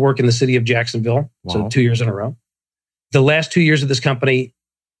 best place to work in the city of Jacksonville. Wow. So 2 years in a row. The last 2 years of this company,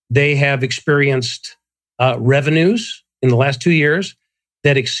 they have experienced revenues in the last 2 years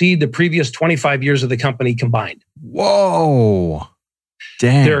that exceed the previous 25 years of the company combined. Whoa.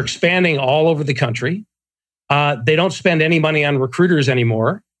 Damn. They're expanding all over the country. They don't spend any money on recruiters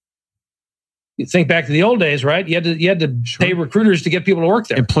anymore. You think back to the old days, right? You had to pay recruiters to get people to work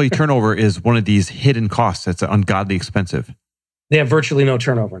there. Employee turnover is one of these hidden costs that's ungodly expensive. They have virtually no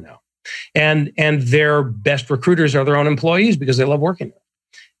turnover now. And their best recruiters are their own employees because they love working there.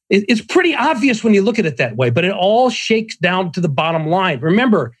 It's pretty obvious when you look at it that way, but it all shakes down to the bottom line.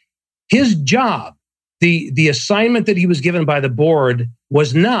 Remember, his job, the assignment that he was given by the board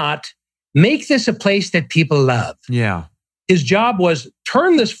was not make this a place that people love. Yeah. His job was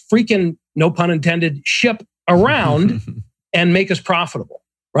turn this freaking, no pun intended, ship around and make us profitable,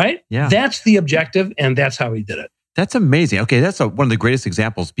 right? Yeah. That's the objective, and that's how he did it. That's amazing. Okay, that's one of the greatest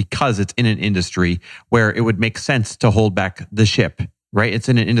examples because it's in an industry where it would make sense to hold back the ship, right? It's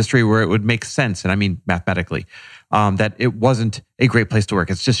in an industry where it would make sense, and I mean mathematically, that it wasn't a great place to work.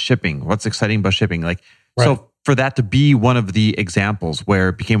 It's just shipping. What's exciting about shipping? Right. So for that to be one of the examples where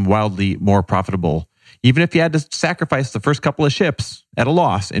it became wildly more profitable, even if you had to sacrifice the first couple of ships at a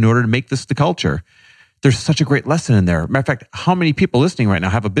loss in order to make this the culture, there's such a great lesson in there. Matter of fact, how many people listening right now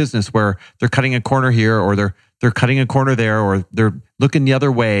have a business where they're cutting a corner here or they're cutting a corner there or they're looking the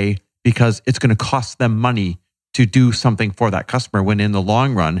other way because it's going to cost them money to do something for that customer when in the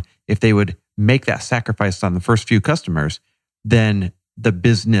long run, if they would make that sacrifice on the first few customers, then the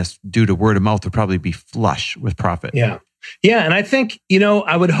business due to word of mouth would probably be flush with profit. Yeah. Yeah. And I think,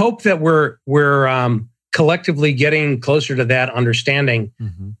 I would hope that we're collectively getting closer to that understanding.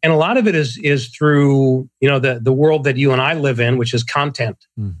 Mm-hmm. And a lot of it is through, the world that you and I live in, which is content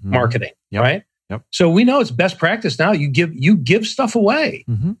marketing, right? Yep. So we know it's best practice now. You give stuff away.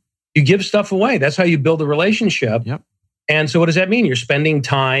 Mm-hmm. You give stuff away. That's how you build a relationship. Yep. And so what does that mean? You're spending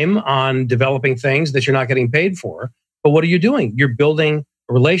time on developing things that you're not getting paid for. But what are you doing? You're building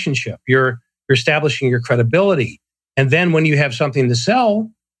a relationship. You're establishing your credibility. And then when you have something to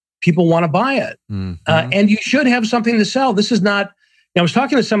sell, people want to buy it. Mm-hmm. And you should have something to sell. This is not... I was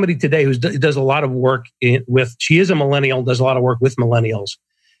talking to somebody today who does a lot of work she is a millennial, does a lot of work with millennials.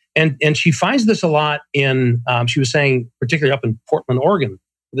 And she finds this a lot in, she was saying, particularly up in Portland, Oregon,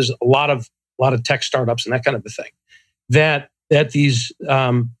 there's a lot of tech startups and that kind of a thing, that these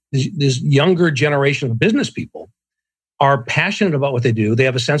this younger generation of business people are passionate about what they do. They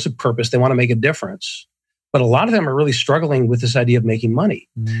have a sense of purpose. They want to make a difference. But a lot of them are really struggling with this idea of making money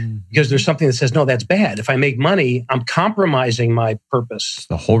because there's something that says, no, that's bad. If I make money, I'm compromising my purpose. It's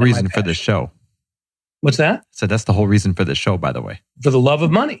the whole reason for this show. What's that? So that's the whole reason for this show, by the way. For the love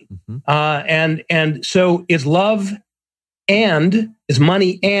of money. Mm-hmm. And so it's love and it's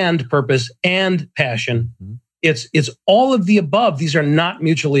money and purpose and passion. Mm-hmm. It's all of the above. These are not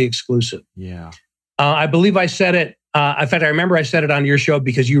mutually exclusive. Yeah. I believe I said it. In fact, I remember I said it on your show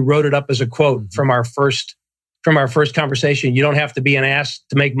because you wrote it up as a quote from our first conversation. You don't have to be an ass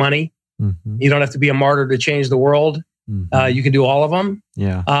to make money. Mm-hmm. You don't have to be a martyr to change the world. Mm-hmm. You can do all of them.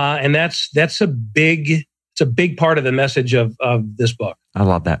 Yeah. And that's a big part of the message of this book. I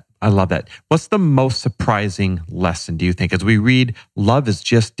love that. What's the most surprising lesson, do you think? As we read, love is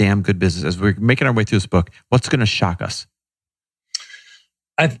just damn good business. As we're making our way through this book, what's going to shock us?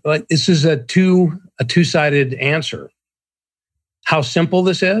 This is a two-sided answer. How simple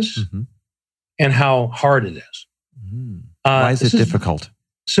this is, and how hard it is. Why is it difficult?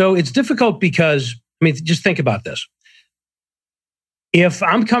 So it's difficult because, just think about this. If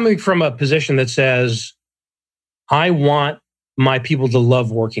I'm coming from a position that says, I want my people to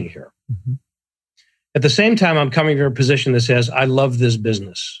love working here. At the same time, I'm coming from a position that says, I love this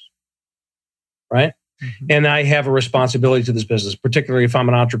business, right? And I have a responsibility to this business, particularly if I'm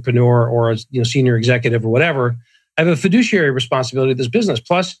an entrepreneur or a senior executive or whatever. I have a fiduciary responsibility to this business.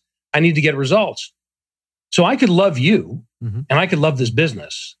 Plus, I need to get results. So I could love you and I could love this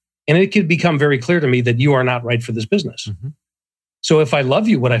business. And it could become very clear to me that you are not right for this business. So if I love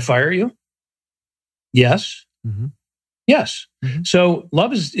you, would I fire you? Yes. Yes. So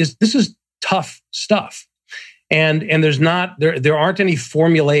love is this is tough stuff. And there's not there aren't any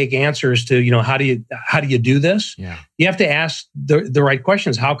formulaic answers to, how do you do this? Yeah. You have to ask the right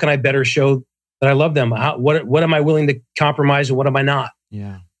questions. How can I better show that I love them? What am I willing to compromise and what am I not?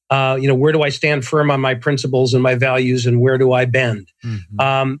 Yeah. Where do I stand firm on my principles and my values, and where do I bend?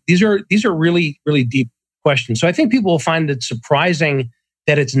 These are really, really deep questions. So I think people will find it surprising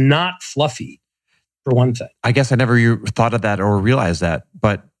that it's not fluffy, for one thing. I guess I never thought of that or realized that,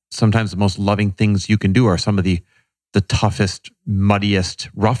 but sometimes the most loving things you can do are some of the toughest, muddiest,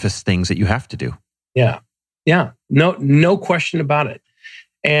 roughest things that you have to do. Yeah. Yeah. No question about it.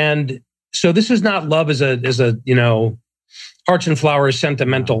 And so this is not love as a hearts and flowers,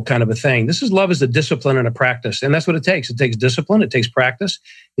 sentimental kind of a thing. This is love as a discipline and a practice. And that's what it takes. It takes discipline. It takes practice.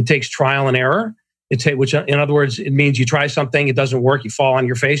 It takes trial and error. Which in other words, it means you try something, it doesn't work, you fall on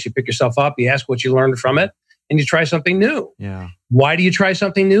your face, you pick yourself up, you ask what you learned from it, and you try something new. Yeah. Why do you try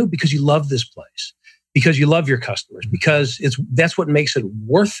something new? Because you love this place, because you love your customers, because that's what makes it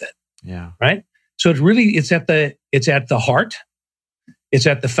worth it. Yeah. Right. So it's at the heart, it's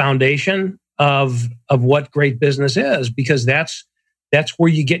at the foundation of what great business is, because that's where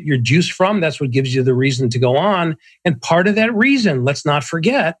you get your juice from. That's what gives you the reason to go on. And part of that reason, let's not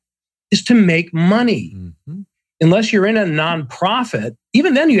forget, is to make money. Unless you're in a nonprofit,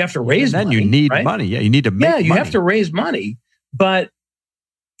 even then you have to raise money. Then you need money. Yeah, you need to make money. Yeah, you have to raise money. But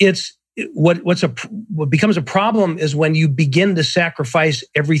what becomes a problem is when you begin to sacrifice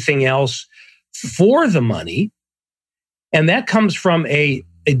everything else for the money. And that comes from a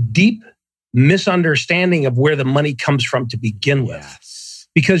deep misunderstanding of where the money comes from to begin with. Yes.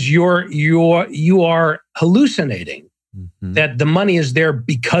 Because you are hallucinating that the money is there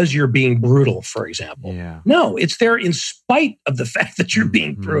because you're being brutal, for example. Yeah. No, it's there in spite of the fact that you're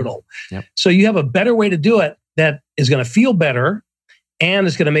being brutal. Yep. So you have a better way to do it that is going to feel better and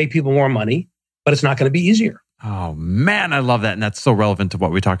it's going to make people more money, but it's not going to be easier. Oh man, I love that. And that's so relevant to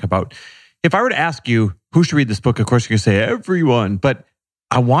what we talk about. If I were to ask you who should read this book, of course you're going to say everyone, but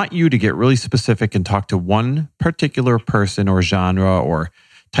I want you to get really specific and talk to one particular person or genre or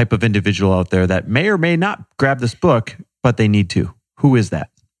type of individual out there that may or may not grab this book, but they need to. Who is that?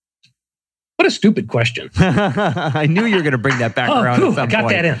 What a stupid question. I knew you were going to bring that back around at some point. I got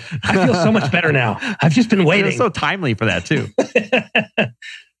that in. I feel so much better now. I've just been waiting. It's so timely for that too.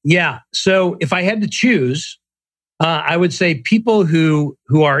 Yeah. So if I had to choose, I would say people who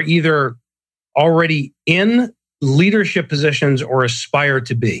are either already in leadership positions or aspire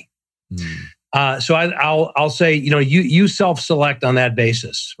to be. So I'll say, you self-select on that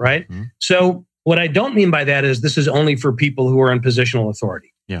basis, right? So what I don't mean by that is this is only for people who are in positional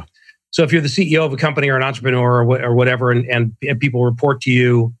authority. Yeah. So if you're the CEO of a company or an entrepreneur or whatever, and people report to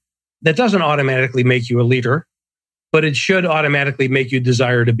you, that doesn't automatically make you a leader, but it should automatically make you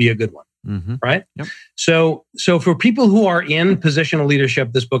desire to be a good one. Right? Yep. So for people who are in positional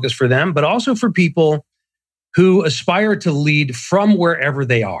leadership, this book is for them, but also for people who aspire to lead from wherever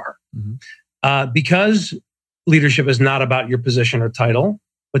they are. Because leadership is not about your position or title.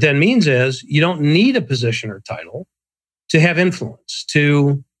 What that means is you don't need a position or title to have influence,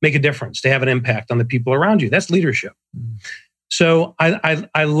 to make a difference, to have an impact on the people around you. That's leadership. So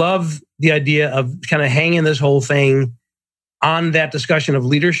I love the idea of kind of hanging this whole thing on that discussion of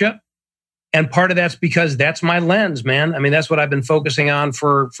leadership. And part of that's because that's my lens, man. I mean, that's what I've been focusing on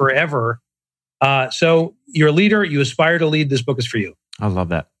for forever. So you're a leader, you aspire to lead, this book is for you. I love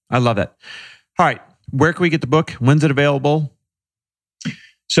that. All right. Where can we get the book? When's it available?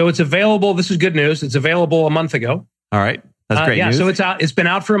 So it's available. This is good news. It's available a month ago. All right. That's great news. So it's out. It's been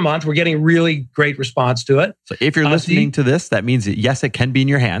out for a month. We're getting really great response to it. So if you're listening to this, that means that, yes, it can be in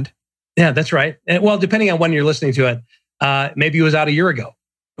your hand. Yeah, that's right. Well, depending on when you're listening to it, maybe it was out a year ago.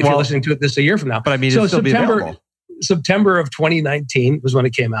 If you're listening to it this a year from now. But I mean, so it'll still be available. September of 2019 was when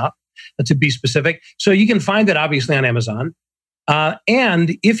it came out, to be specific. So you can find it obviously on Amazon.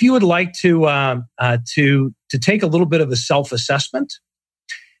 And if you would like to take a little bit of a self-assessment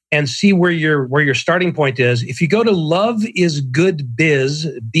and see where your starting point is. If you go to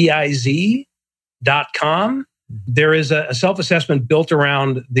loveisgoodbiz.com, there is a self-assessment built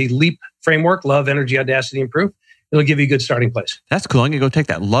around the LEAP framework, love, energy, audacity, and proof. It'll give you a good starting place. That's cool. I'm going to go take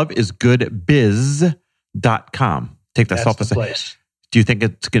that. loveisgoodbiz.com. Take that self-assessment. Do you think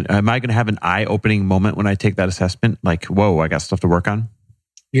am I going to have an eye-opening moment when I take that assessment? Like, whoa, I got stuff to work on?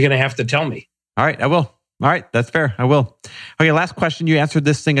 You're going to have to tell me. All right, I will. All right, that's fair. I will. Okay, last question. You answered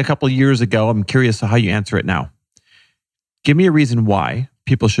this thing a couple of years ago. I'm curious how you answer it now. Give me a reason why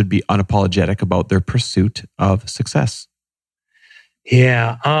people should be unapologetic about their pursuit of success.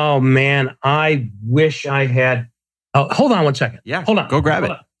 Yeah. Oh, man. I wish I had... Oh, hold on one second. Yeah. Hold on. Go grab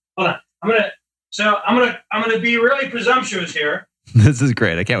it. Hold on. I'm gonna be really presumptuous here. This is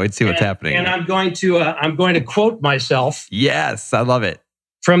great. I can't wait to see what's happening. And I'm going to quote myself. Yes, I love it.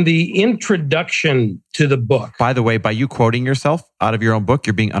 From the introduction to the book. By the way, by you quoting yourself out of your own book,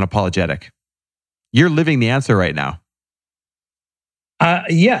 you're being unapologetic. You're living the answer right now.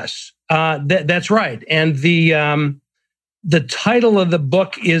 Yes, that's right. And the title of the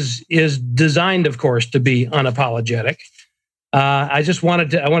book is designed, of course, to be unapologetic. I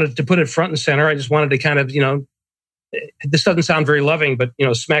wanted to put it front and center. I just wanted to kind of, this doesn't sound very loving, but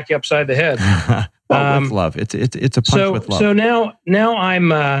smack you upside the head. Well, with love, it's a punch with love. So now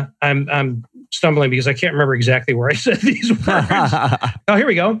I'm stumbling because I can't remember exactly where I said these words. Oh, here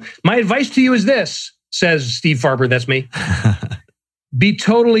we go. My advice to you is this, says Steve Farber. That's me. Be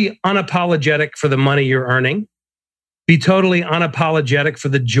totally unapologetic for the money you're earning. Be totally unapologetic for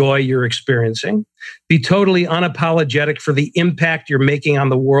the joy you're experiencing. Be totally unapologetic for the impact you're making on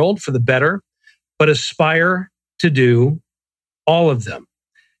the world for the better, but aspire to do all of them.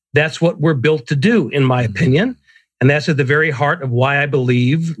 That's what we're built to do, in my opinion. And that's at the very heart of why I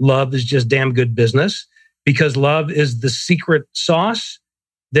believe love is just damn good business, because love is the secret sauce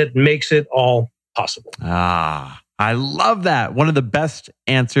that makes it all possible. I love that. One of the best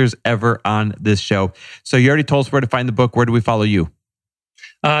answers ever on this show. So you already told us where to find the book. Where do we follow you?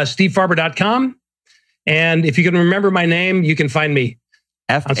 SteveFarber.com. And if you can remember my name, you can find me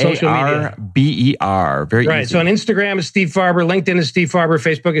on social media. Farber. Very right. easy. So on Instagram is Steve Farber, LinkedIn is Steve Farber,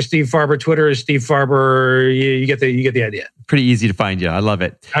 Facebook is Steve Farber, Twitter is Steve Farber. You get the idea. Pretty easy to find you. I love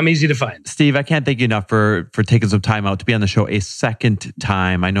it. I'm easy to find. Steve, I can't thank you enough for taking some time out to be on the show a second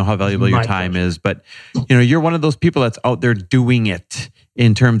time. I know how valuable your time is, but you're one of those people that's out there doing it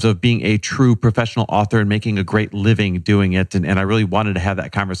in terms of being a true professional author and making a great living doing it. And I really wanted to have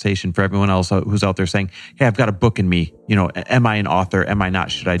that conversation for everyone else who's out there saying, hey, I've got a book in me. Am I an author? Am I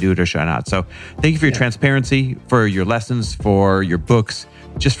not? Should I do it or should I not? So thank you for your transparency, for your lessons, for your books,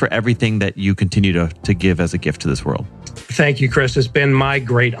 just for everything that you continue to give as a gift to this world. Thank you, Chris. It's been my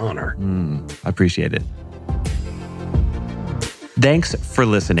great honor. I appreciate it. Thanks for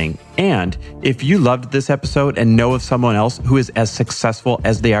listening. And if you loved this episode and know of someone else who is as successful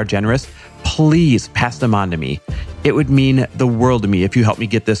as they are generous, please pass them on to me. It would mean the world to me if you help me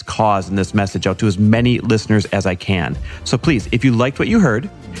get this cause and this message out to as many listeners as I can. So please, if you liked what you heard,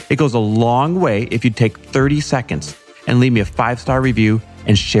 it goes a long way if you take 30 seconds and leave me a 5-star review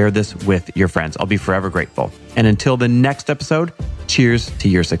and share this with your friends. I'll be forever grateful. And until the next episode, cheers to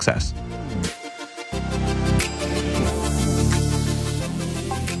your success.